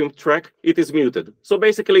media stream track, it is muted. So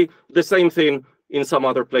basically the same thing in some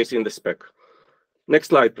other place in the spec. Next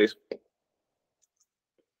slide, please.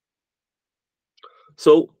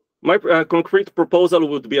 So my concrete proposal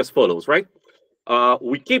would be as follows, right?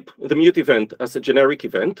 We keep the mute event as a generic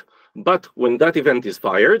event, but when that event is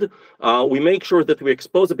fired, we make sure that we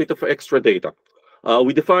expose a bit of extra data.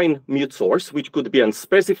 We define mute source, which could be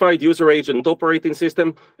unspecified user agent operating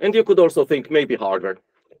system, and you could also think maybe hardware.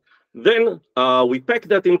 Then we pack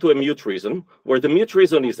that into a mute reason, where the mute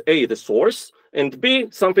reason is A, the source, and B,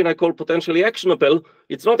 something I call potentially actionable.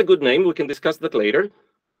 It's not a good name. We can discuss that later,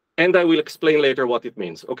 and I will explain later what it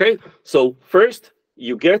means. Okay, so first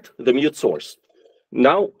you get the mute source.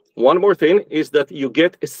 Now, one more thing is that you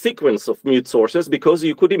get a sequence of mute sources because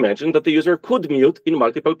you could imagine that the user could mute in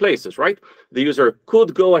multiple places, right? The user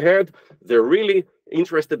could go ahead. They're really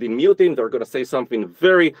interested in muting. They're going to say something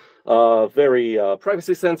very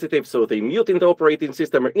privacy sensitive. So they mute in the operating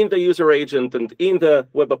system or in the user agent and in the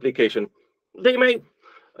web application. They may,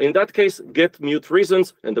 in that case, get mute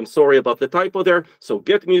reasons. And I'm sorry about the typo there. So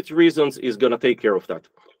get mute reasons is going to take care of that.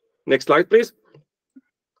 Next slide, please.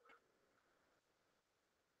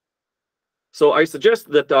 So I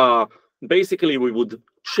suggest that basically we would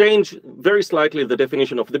change very slightly the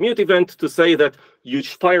definition of the mute event to say that you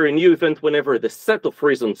fire a new event whenever the set of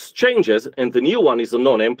reasons changes and the new one is a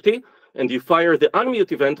non-empty, and you fire the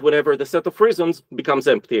unmute event whenever the set of reasons becomes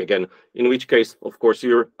empty again, in which case, of course,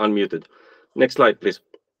 you're unmuted. Next slide, please.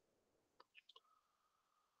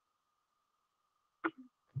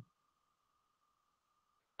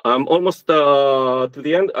 I'm almost to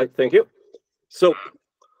the end. Thank you. So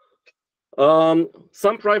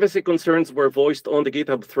some privacy concerns were voiced on the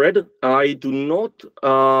GitHub thread. I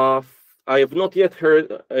have not yet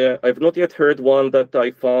heard one that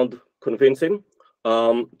I found convincing.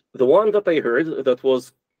 The one that I heard that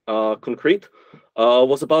was concrete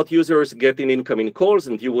was about users getting incoming calls,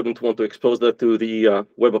 and you wouldn't want to expose that to the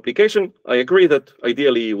web application. I agree that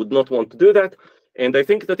ideally you would not want to do that. And I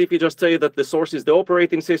think that if you just say that the source is the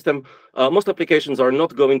operating system, most applications are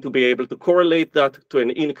not going to be able to correlate that to an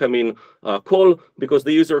incoming call, because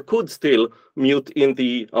the user could still mute in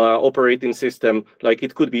the operating system. Like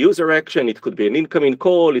it could be user action, it could be an incoming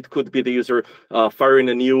call, it could be the user firing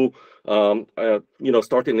a new,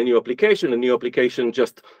 starting a new application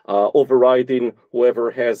just overriding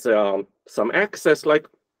whoever has some access. Like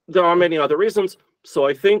there are many other reasons. So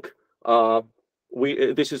I think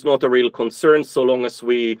this is not a real concern so long as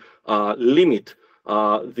we limit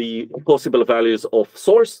the possible values of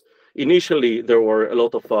source. Initially, there were a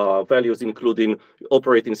lot of values, including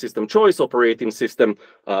operating system choice, operating system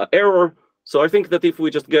error. So I think that if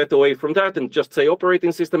we just get away from that and just say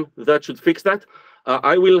operating system, that should fix that.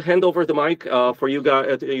 I will hand over the mic for you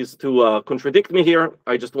guys to contradict me here.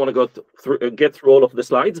 I just want to get through all of the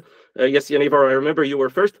slides. Yes, Yanivar, I remember you were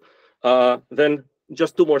first. Then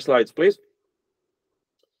just 2 more slides, please.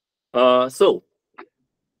 So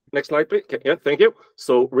next slide, please. Yeah, thank you.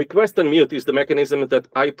 So request and mute is the mechanism that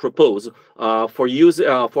I propose for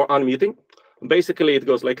unmuting. Basically, it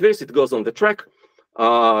goes like this. It goes on the track.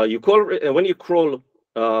 When you crawl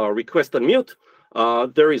request and mute,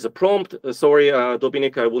 there is a prompt. Sorry,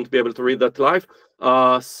 Dominic, I won't be able to read that live.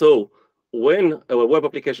 So when a web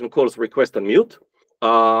application calls request and mute,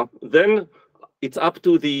 then it's up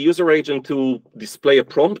to the user agent to display a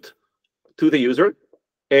prompt to the user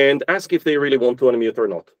and ask if they really want to unmute or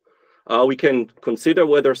not. We can consider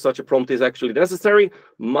whether such a prompt is actually necessary.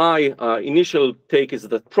 My initial take is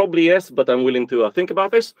that probably yes, but I'm willing to think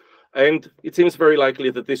about this. And it seems very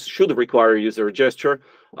likely that this should require user gesture,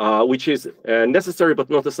 which is necessary but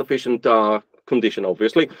not a sufficient condition,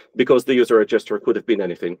 obviously, because the user gesture could have been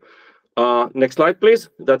anything. Next slide, please.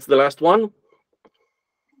 That's the last one.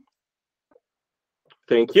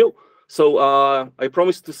 Thank you. So I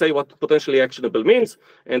promised to say what potentially actionable means,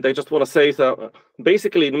 and I just want to say that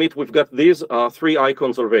basically in Meet we've got these 3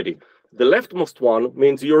 icons already. The leftmost one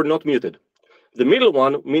means you're not muted. The middle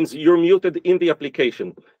one means you're muted in the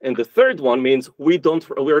application. And the third one means we're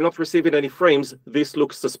not receiving any frames. This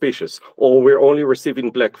looks suspicious, or we're only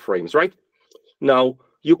receiving black frames, right? Now,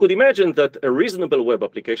 you could imagine that a reasonable web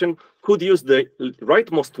application could use the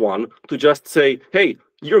rightmost one to just say, hey,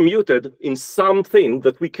 you're muted in something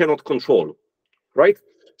that we cannot control, right?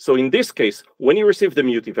 So in this case, when you receive the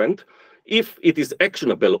mute event, if it is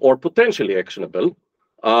actionable or potentially actionable,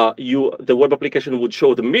 the web application would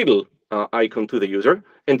show the middle icon to the user.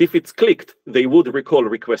 And if it's clicked, they would recall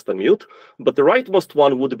request unmute. But the rightmost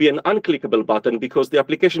one would be an unclickable button because the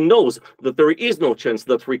application knows that there is no chance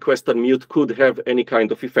that request unmute could have any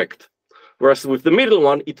kind of effect. Whereas with the middle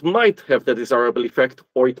one, it might have the desirable effect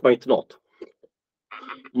or it might not.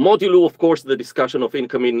 Modulo, of course, the discussion of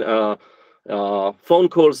incoming phone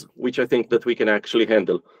calls, which I think that we can actually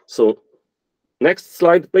handle. So next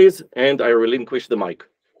slide, please, and I relinquish the mic.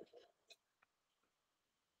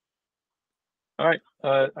 All right,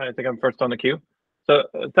 I think I'm first on the queue. So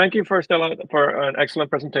thank you, Stella, for an excellent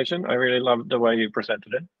presentation. I really loved the way you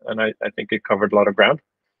presented it, and I think it covered a lot of ground.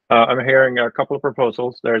 I'm hearing a couple of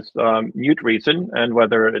proposals. There's mute reason and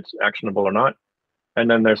whether it's actionable or not. And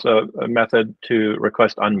then there's a method to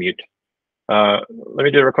request unmute. Let me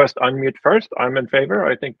do request unmute first. I'm in favor.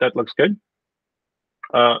 I think that looks good.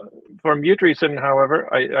 For mute reason,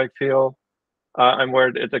 however, I feel I'm where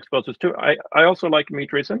it exposes to. I also like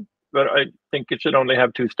mute reason, but I think it should only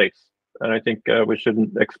have 2 states. And I think we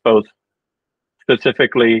shouldn't expose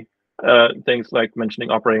specifically things like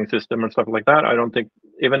mentioning operating system or stuff like that. I don't think,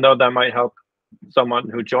 even though that might help someone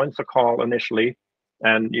who joins the call initially,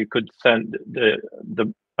 and you could send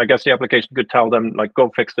I guess the application could tell them, like, go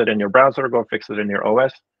fix it in your browser, go fix it in your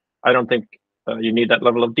OS. I don't think you need that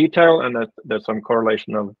level of detail, and that there's some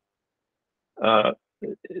correlation of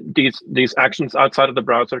these actions outside of the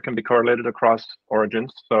browser can be correlated across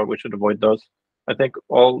origins, so we should avoid those. I think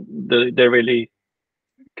all they really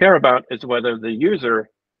care about is whether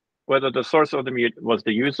the source of the mute was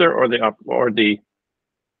the user or the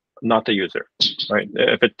not the user, right?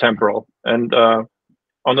 If it's temporal. And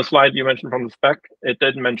on the slide you mentioned from the spec, it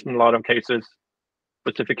did mention a lot of cases,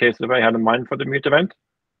 specific cases that I had in mind for the mute event.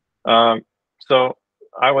 So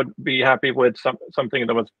I would be happy with something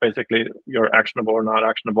that was basically you're actionable or not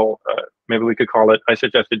actionable. Maybe we could call it, I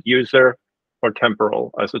suggested user or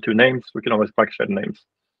temporal as the 2 names. We can always backshed names.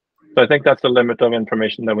 So I think that's the limit of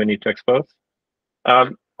information that we need to expose.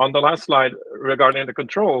 On the last slide regarding the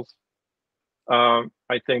controls,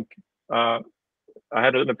 I think I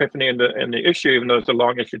had an epiphany in the issue, even though it's a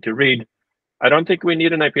long issue to read. I don't think we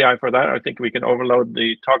need an API for that. I think we can overload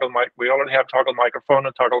the toggle mic. We already have toggle microphone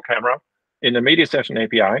and toggle camera in the media session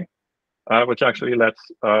API, which actually lets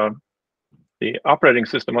the operating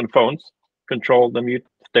system on phones control the mute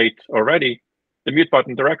state already, the mute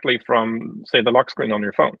button directly from, say, the lock screen on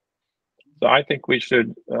your phone. So I think we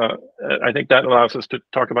should, I think that allows us to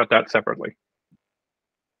talk about that separately.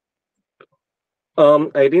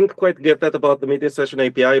 I didn't quite get that about the media session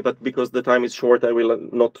API, but because the time is short, I will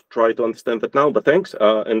not try to understand that now, but thanks.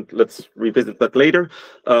 And let's revisit that later.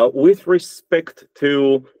 With respect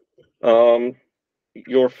to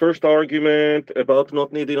your first argument about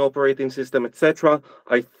not needing operating system, etc.,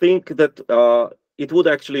 I think that it would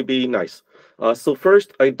actually be nice. So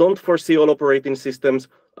first, I don't foresee all operating systems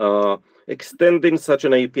extending such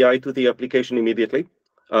an API to the application immediately.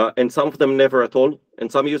 And some of them never at all.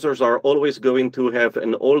 And some users are always going to have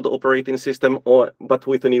an old operating system, but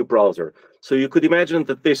with a new browser. So you could imagine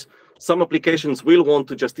that some applications will want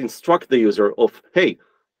to just instruct the user of, hey,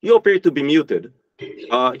 you appear to be muted.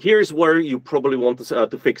 Here's where you probably want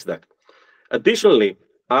to fix that. Additionally,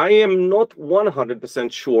 I am not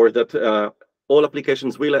 100% sure that all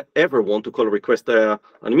applications will ever want to call request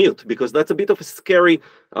unmute, because that's a bit of a scary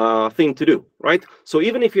thing to do, right? So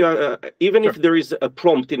even if if there is a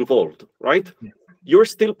prompt involved, right, you're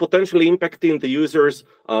still potentially impacting the user's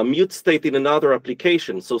mute state in another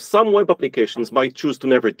application. So some web applications might choose to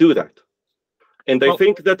never do that. And I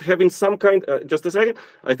think that having some kind, just a second,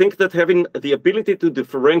 I think that having the ability to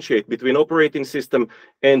differentiate between operating system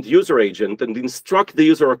and user agent and instruct the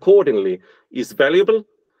user accordingly is valuable.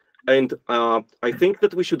 And I think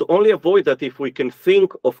that we should only avoid that if we can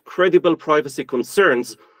think of credible privacy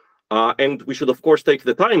concerns. And we should, of course, take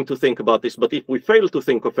the time to think about this. But if we fail to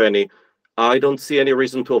think of any, I don't see any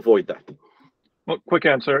reason to avoid that. Well, quick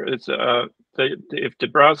answer is if the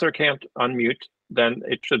browser can't unmute, then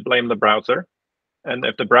it should blame the browser. And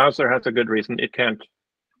if the browser has a good reason, it can't.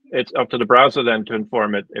 It's up to the browser then to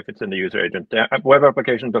inform it if it's in the user agent. The web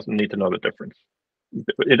application doesn't need to know the difference.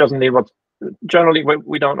 It doesn't need what's generally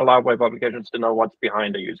we don't allow web applications to know what's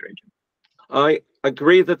behind a user agent.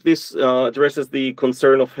 agree that this addresses the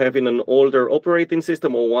concern of having an older operating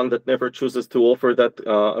system or one that never chooses to offer that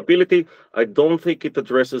ability. I don't think it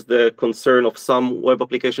addresses the concern of some web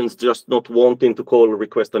applications just not wanting to call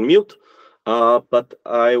request and mute. But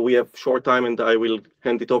we have short time, and I will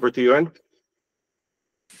hand it over to you, Anne.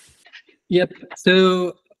 Yep.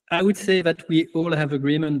 So I would say that we all have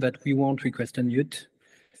agreement that we want request and mute,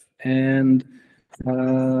 and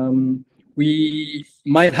we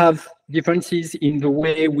might have differences in the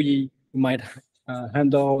way we might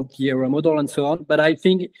handle the error model and so on. But I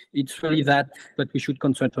think it's really that we should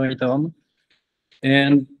concentrate on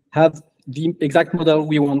and have the exact model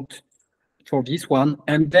we want for this one,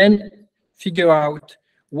 and then figure out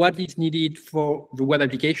what is needed for the web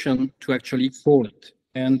application to actually call it.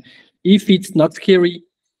 And if it's not scary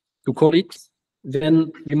to call it,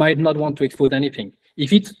 then we might not want to expose anything.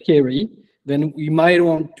 If it's scary, then we might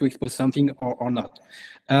want to expose something or not.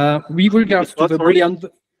 With regards to the Boolean,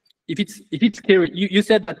 if it's scary, you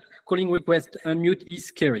said that calling request and mute is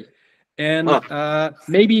scary. And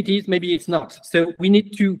maybe it is, maybe it's not. So we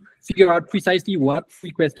need to figure out precisely what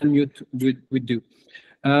request and mute would do.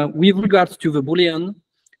 With regards to the Boolean,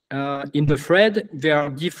 in the thread, there are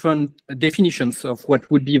different definitions of what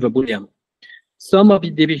would be the Boolean. Some of the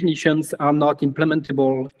definitions are not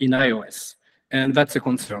implementable in iOS, and that's a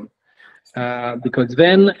concern. Because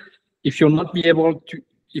then, if you're not able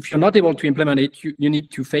to implement it, you need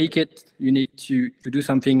to fake it, you need to do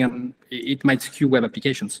something, and it might skew web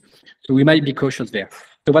applications. So we might be cautious there.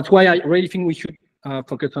 So that's why I really think we should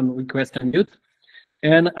focus on request and mute.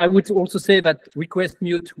 And I would also say that request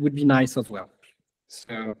mute would be nice as well.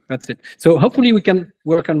 So that's it. So hopefully we can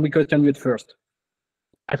work on request and mute first,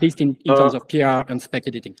 at least in terms of PR and spec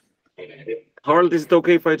editing. Harald, is it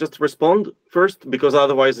okay if I just respond first? Because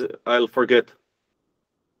otherwise I'll forget.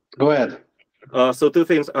 Go ahead. So two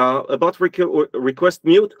things. About request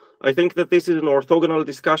mute, I think that this is an orthogonal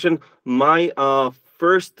discussion. My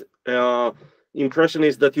first impression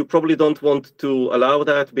is that you probably don't want to allow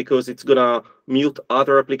that because it's gonna mute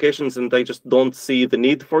other applications, and I just don't see the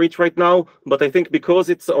need for it right now. But I think because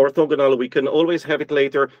it's orthogonal, we can always have it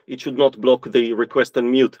later. It should not block the request and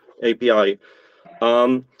mute API.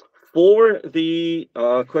 For the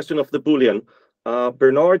question of the Boolean,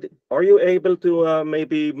 Bernard, are you able to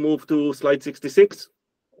maybe move to slide 66?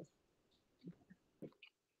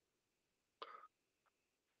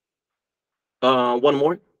 One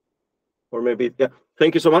more, or maybe, yeah,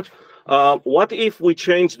 thank you so much. What if we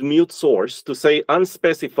changed mute source to say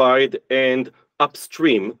unspecified and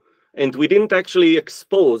upstream, and we didn't actually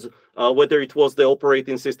expose whether it was the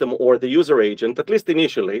operating system or the user agent, at least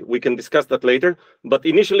initially? We can discuss that later, but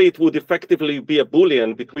initially it would effectively be a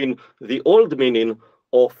Boolean between the old meaning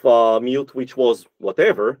of mute, which was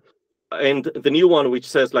whatever, and the new one, which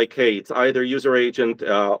says like, hey, it's either user agent,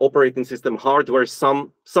 operating system, hardware,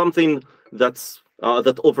 something that's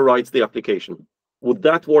that overrides the application. Would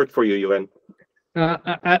that work for you, Yuan?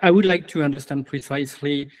 I would like to understand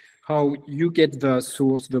precisely how you get the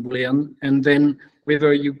source, the Boolean, and then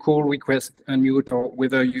whether you call request and mute, or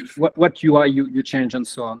whether you what UI you change and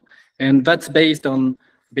so on. And that's based on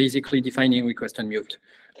basically defining request and mute.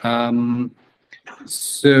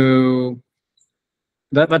 So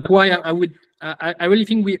that's why I really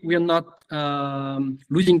think we are not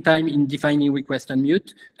losing time in defining request and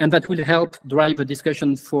mute, and that will help drive a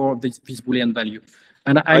discussion for this Boolean value.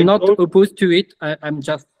 And I'm not opposed to it. I'm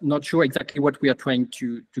just not sure exactly what we are trying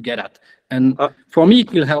to get at. And for me,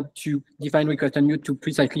 it will help to define request and mute to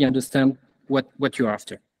precisely understand what you're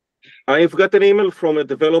after. I've got an email from a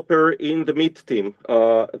developer in the Meet team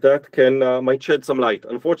that might shed some light.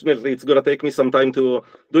 Unfortunately, it's going to take me some time to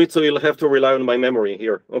do it, so you'll have to rely on my memory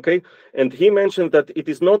here, okay? And he mentioned that it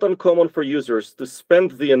is not uncommon for users to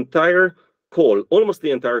spend the entire call, almost the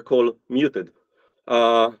entire call, muted.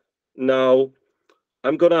 Now,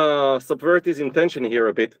 I'm going to subvert his intention here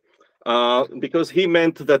a bit, because he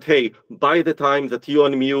meant that, hey, by the time that you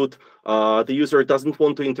unmute, the user doesn't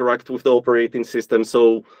want to interact with the operating system,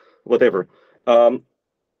 so whatever.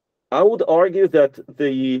 I would argue that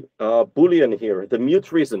the Boolean here, the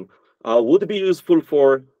mute reason, would be useful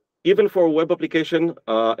for even for web application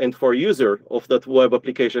and for user of that web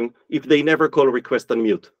application if they never call request and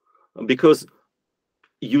mute, because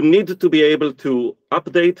you need to be able to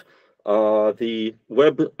update the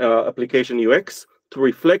web application UX to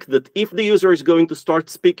reflect that if the user is going to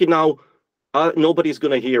start speaking now, nobody's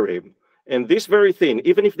going to hear him. And this very thing,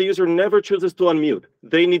 even if the user never chooses to unmute,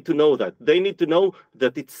 they need to know that. They need to know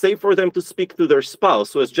that it's safe for them to speak to their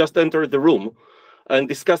spouse who has just entered the room and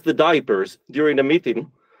discuss the diapers during a meeting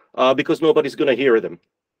because nobody's going to hear them.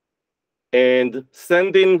 And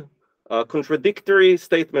sending contradictory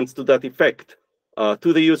statements to that effect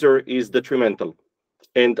to the user is detrimental.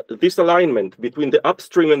 And this alignment between the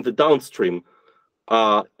upstream and the downstream,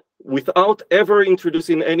 without ever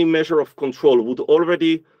introducing any measure of control, would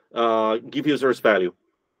already give users value.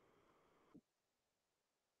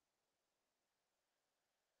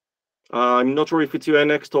 I'm not sure if it's you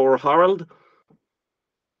next or Harald.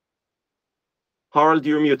 Harald,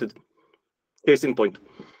 you're muted. Case in point.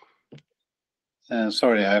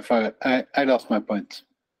 Sorry, I lost my point.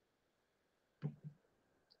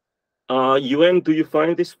 UN, do you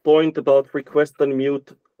find this point about request and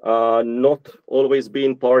mute not always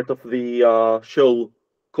being part of the show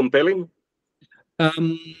compelling?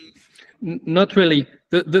 Not really.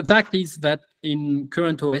 The fact is that in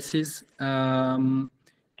current OSs,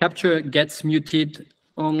 capture gets muted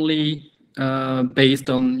only based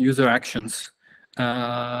on user actions.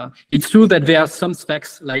 It's true that there are some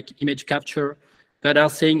specs like image capture that are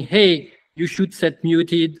saying, hey, you should set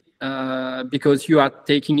muted because you are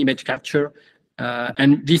taking image capture.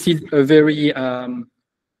 And this is a very,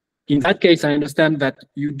 in that case, I understand that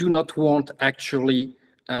you do not want actually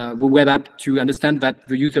the web app to understand that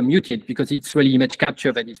the user muted because it's really image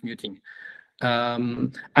capture that is muting.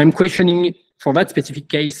 I'm questioning for that specific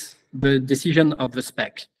case, the decision of the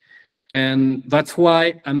spec. And that's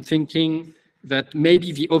why I'm thinking that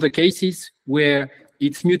maybe the other cases where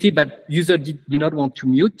it's muted, but user do not want to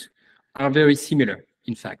mute are very similar,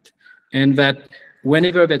 in fact. And that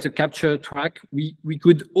whenever there's a capture track, we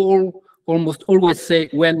could almost always say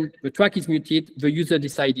when the track is muted, the user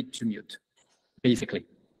decided to mute, basically,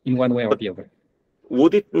 in one way or the other.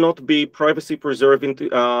 Would it not be privacy preserving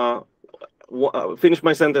to finish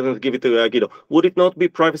my sentence and give it to Guido? Would it not be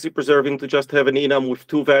privacy preserving to just have an enum with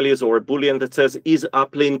two values or a boolean that says is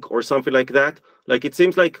uplink or something like that? Like it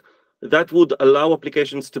seems like that would allow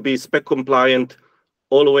applications to be spec compliant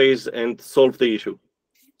always and solve the issue.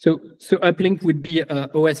 So uplink would be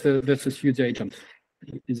OS versus user agent.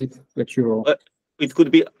 Is it what you're? It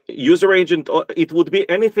could be user agent, or it would be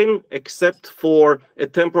anything except for a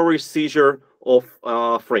temporary seizure of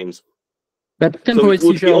frames. But temporary so it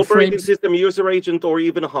would seizure be of operating frames. system, user agent, or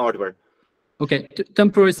even hardware. Okay,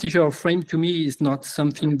 temporary seizure of frame to me is not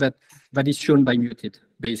something that is shown by muted,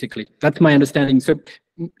 basically. That's my understanding. So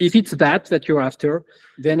if it's that you're after,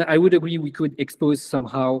 then I would agree we could expose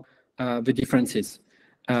somehow the differences.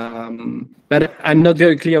 But I'm not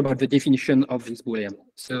very clear about the definition of this Boolean.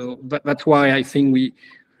 So that's why I think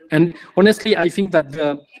and honestly, I think that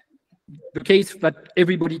the case that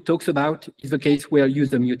everybody talks about is the case where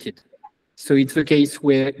user muted. So it's the case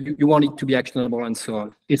where you want it to be actionable and so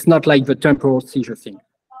on. It's not like the temporal seizure thing.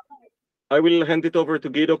 I will hand it over to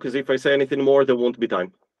Guido, because if I say anything more, there won't be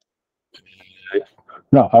time.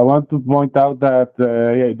 No, I want to point out that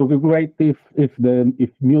yeah, it would be great if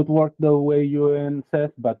mute worked the way UN says,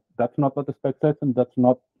 but that's not what the spec says, and that's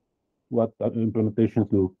not what implementations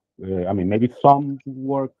do. I mean, maybe some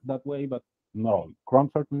work that way, but no, Chrome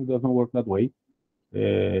certainly doesn't work that way.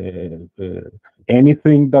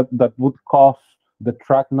 Anything that would cause the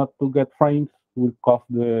track not to get frames will cause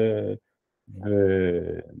the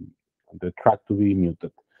track to be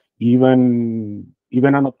muted. Even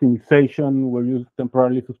an optimization where you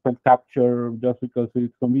temporarily suspend capture just because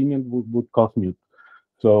it's convenient would cause mute.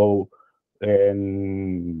 So,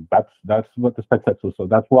 and that's what the spec says. So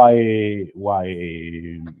that's why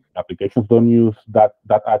applications don't use that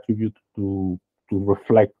attribute to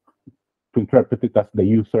reflect, to interpret it as the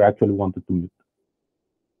user actually wanted to mute.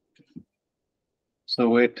 So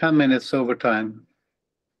we're 10 minutes over time.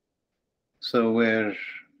 So we're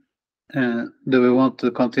do we want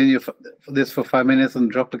to continue this for 5 minutes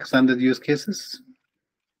and drop extended use cases?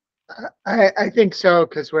 I think so,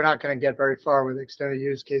 because we're not going to get very far with extended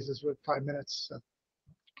use cases with 5 minutes. So.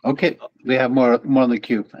 Okay, we have more on the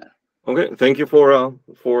queue. Okay, thank you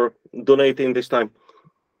for donating this time.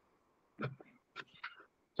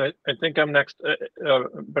 So I think I'm next.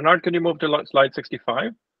 Bernard, can you move to slide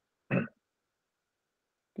 65?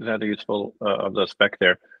 That is useful of the spec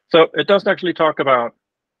there. So it does actually talk about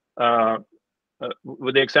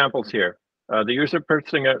with the examples here. The user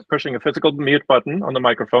pushing a physical mute button on the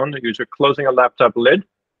microphone, the user closing a laptop lid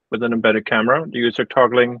with an embedded camera, the user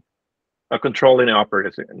toggling a control in the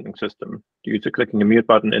operating system, the user clicking a mute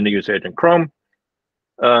button in the user agent Chrome.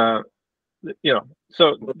 So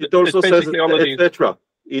it also says etc.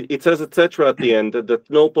 It says etc. at the end. At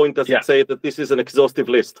no point does it say that this is an exhaustive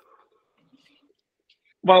list.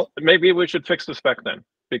 Well, maybe we should fix the spec then,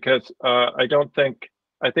 because I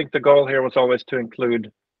think the goal here was always to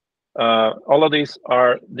include all of these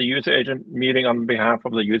are the user agent meeting on behalf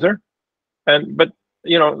of the user, but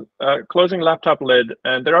closing laptop lid,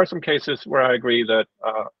 and there are some cases where I agree that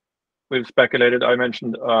we've speculated. I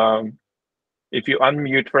mentioned if you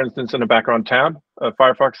unmute, for instance, in a background tab,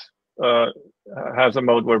 Firefox has a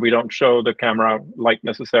mode where we don't show the camera light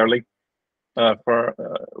necessarily for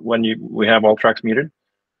when we have all tracks muted.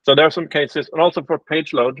 So there are some cases, and also for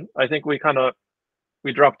page load, I think we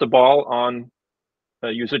dropped the ball on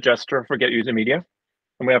user gesture for get user media,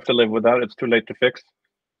 and we have to live with that. It's too late to fix.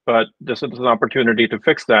 But this is an opportunity to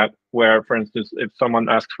fix that, where, for instance, if someone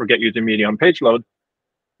asks for get user media on page load,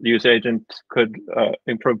 the user agent could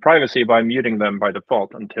improve privacy by muting them by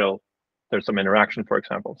default until there's some interaction, for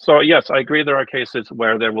example. So yes, I agree there are cases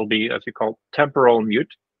where there will be, as you call, temporal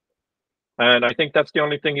mute. And I think that's the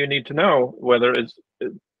only thing you need to know, whether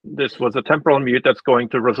this was a temporal mute that's going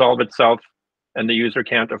to resolve itself and the user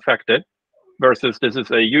can't affect it, versus this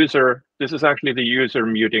is actually the user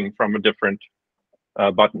muting from a different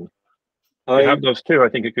button. If you have those two, I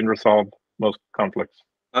think you can resolve most conflicts.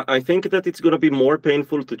 I think that it's going to be more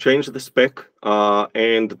painful to change the spec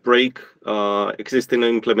and break existing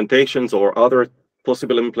implementations or other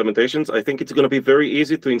possible implementations. I think it's going to be very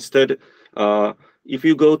easy to instead, if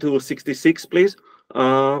you go to 66, please,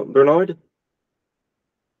 Bernard.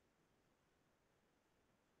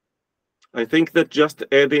 I think that just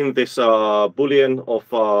adding this Boolean of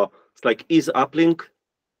it's like is uplink,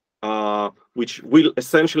 which will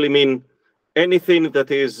essentially mean anything that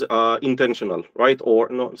is intentional, right? Or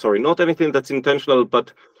no, sorry, not anything that's intentional,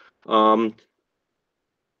 but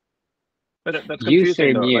that's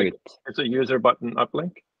confusing, though. Like, it's a user button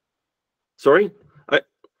uplink. Sorry,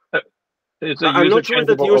 it's a I'm not sure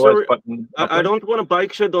that user. Button I don't want to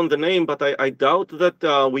bike shed on the name, but I doubt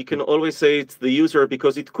that we can always say it's the user,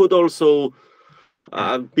 because it could also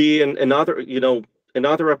be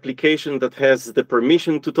another application that has the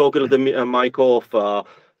permission to toggle the mic off.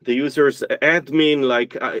 The user's admin,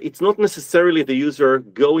 like it's not necessarily the user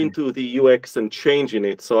going to the UX and changing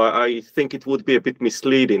it. So I think it would be a bit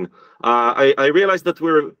misleading. I realize that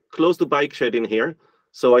we're close to bike shedding here,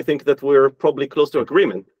 so I think that we're probably close to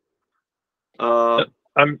agreement.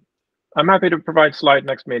 I'm happy to provide slide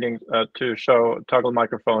next meeting to show toggle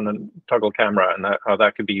microphone and toggle camera, and how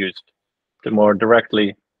that could be used to more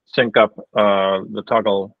directly sync up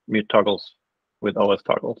the mute toggles with OS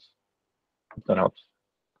toggles. If that helps.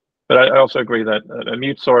 But I also agree that a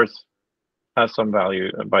mute source has some value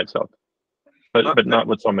by itself, but not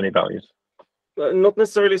with so many values. Not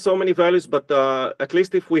necessarily so many values, but at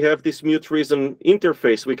least if we have this mute reason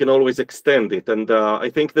interface, we can always extend it. And I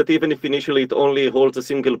think that even if initially it only holds a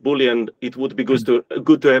single Boolean, it would be good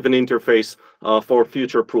to have an interface for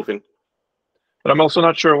future proofing. But I'm also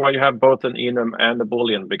not sure why you have both an enum and a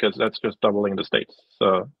Boolean, because that's just doubling the states.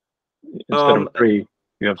 So instead of 3,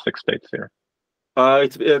 you have 6 states here.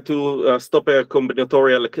 It's to stop a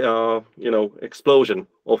combinatorial, explosion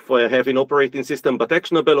of having operating system but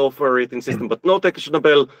actionable, operating system but not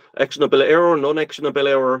actionable, actionable error, non-actionable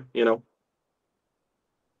error.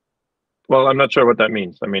 Well, I'm not sure what that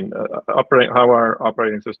means. I mean, how our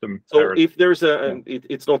operating system. So errors. If there's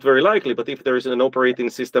it's not very likely, but if there is an operating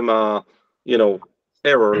system,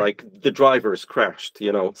 error, like the drivers crashed,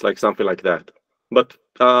 it's like something like that. But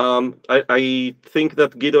I think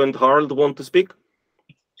that Guido and Harald want to speak.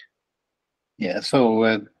 Yeah, so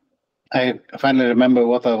I finally remember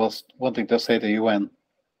what I was wanting to say to UN,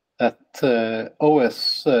 that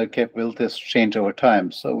OS capabilities change over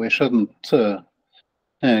time. So we shouldn't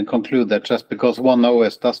conclude that just because one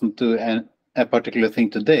OS doesn't do a particular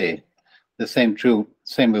thing today, the same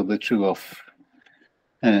will be true of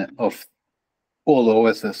all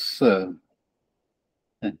OSs.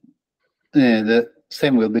 The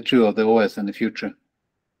same will be true of the OS in the future.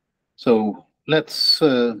 So let's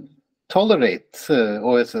tolerate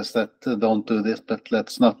OSs that don't do this, but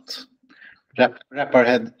let's not wrap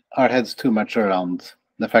our heads too much around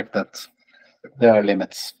the fact that there are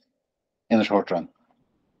limits in the short run.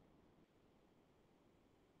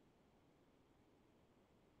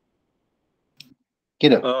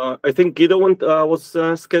 Guido. I think Guido was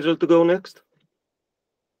scheduled to go next.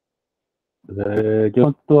 Just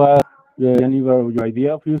want to ask Jennifer, your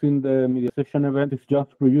idea of using the media session event is just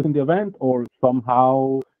for using the event, or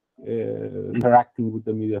somehow interacting with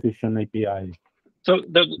the media session API? So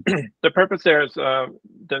the purpose there is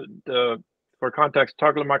for context,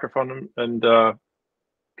 toggle microphone and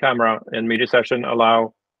camera in media session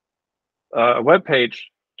allow a web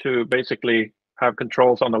page to basically have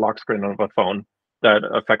controls on the lock screen of a phone that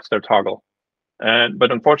affects their toggle.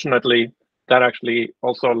 But unfortunately, that actually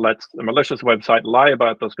also lets a malicious website lie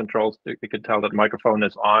about those controls. You can tell that microphone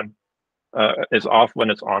is off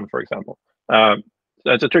when it's on, for example.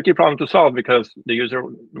 it's a tricky problem to solve because the user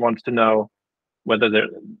wants to know whether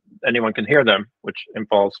anyone can hear them, which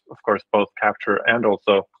involves, of course, both capture and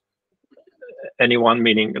also anyone,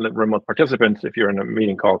 meaning remote participants, if you're in a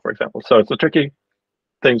meeting call, for example. So it's a tricky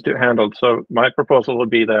thing to handle. So my proposal would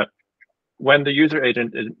be that when the user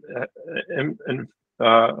agent is,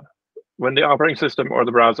 when the operating system or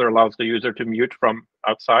the browser allows the user to mute from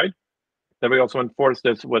outside, then we also enforce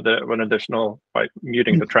this with an additional, by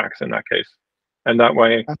muting the tracks in that case. And that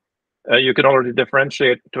way, you can already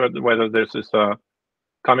differentiate to whether this is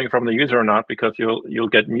coming from the user or not, because you'll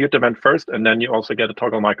get mute event first, and then you also get a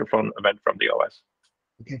toggle microphone event from the OS.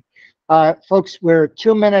 Okay. Folks, we're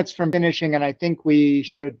 2 minutes from finishing, and I think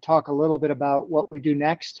we should talk a little bit about what we do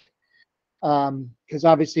next. Because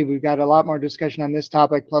obviously we've got a lot more discussion on this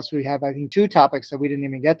topic, plus we have, I think, 2 topics that we didn't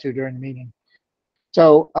even get to during the meeting.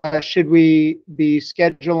 So should we be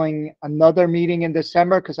scheduling another meeting in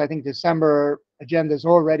December? Because I think December agenda is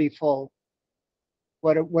already full.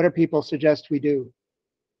 What do people suggest we do?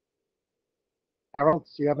 Harold,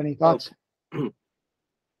 do you have any thoughts?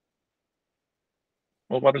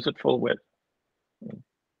 Well, what is it full with?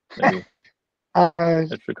 Maybe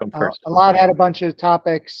it should come first. A lot had a bunch of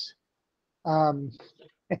topics. I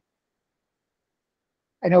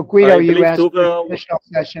know, Guido, you asked for an additional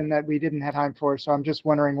session that we didn't have time for, so I'm just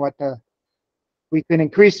wondering what we can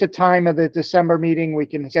increase the time of the December meeting. We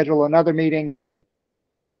can schedule another meeting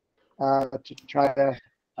to try to.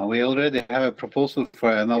 We already have a proposal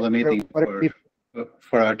for another meeting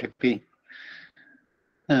for RTP.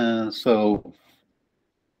 So.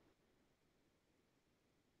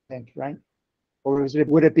 I think, right? Or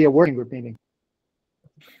would it be a working group meeting?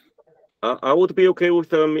 I would be okay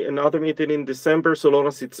with another meeting in December, so long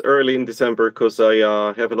as it's early in December, because I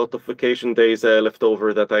have a lot of vacation days left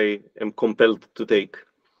over that I am compelled to take.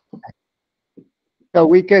 So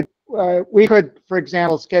we could, for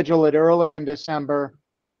example, schedule it early in December,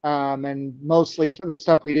 and mostly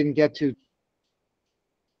stuff we didn't get to.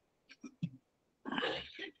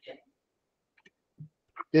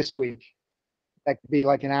 This week. That could be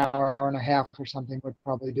like an hour and a half or something, would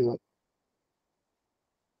probably do it.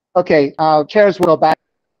 Okay, chairs will go back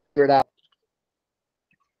and figure it out.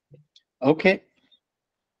 Okay.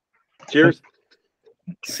 Cheers.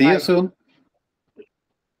 See you soon.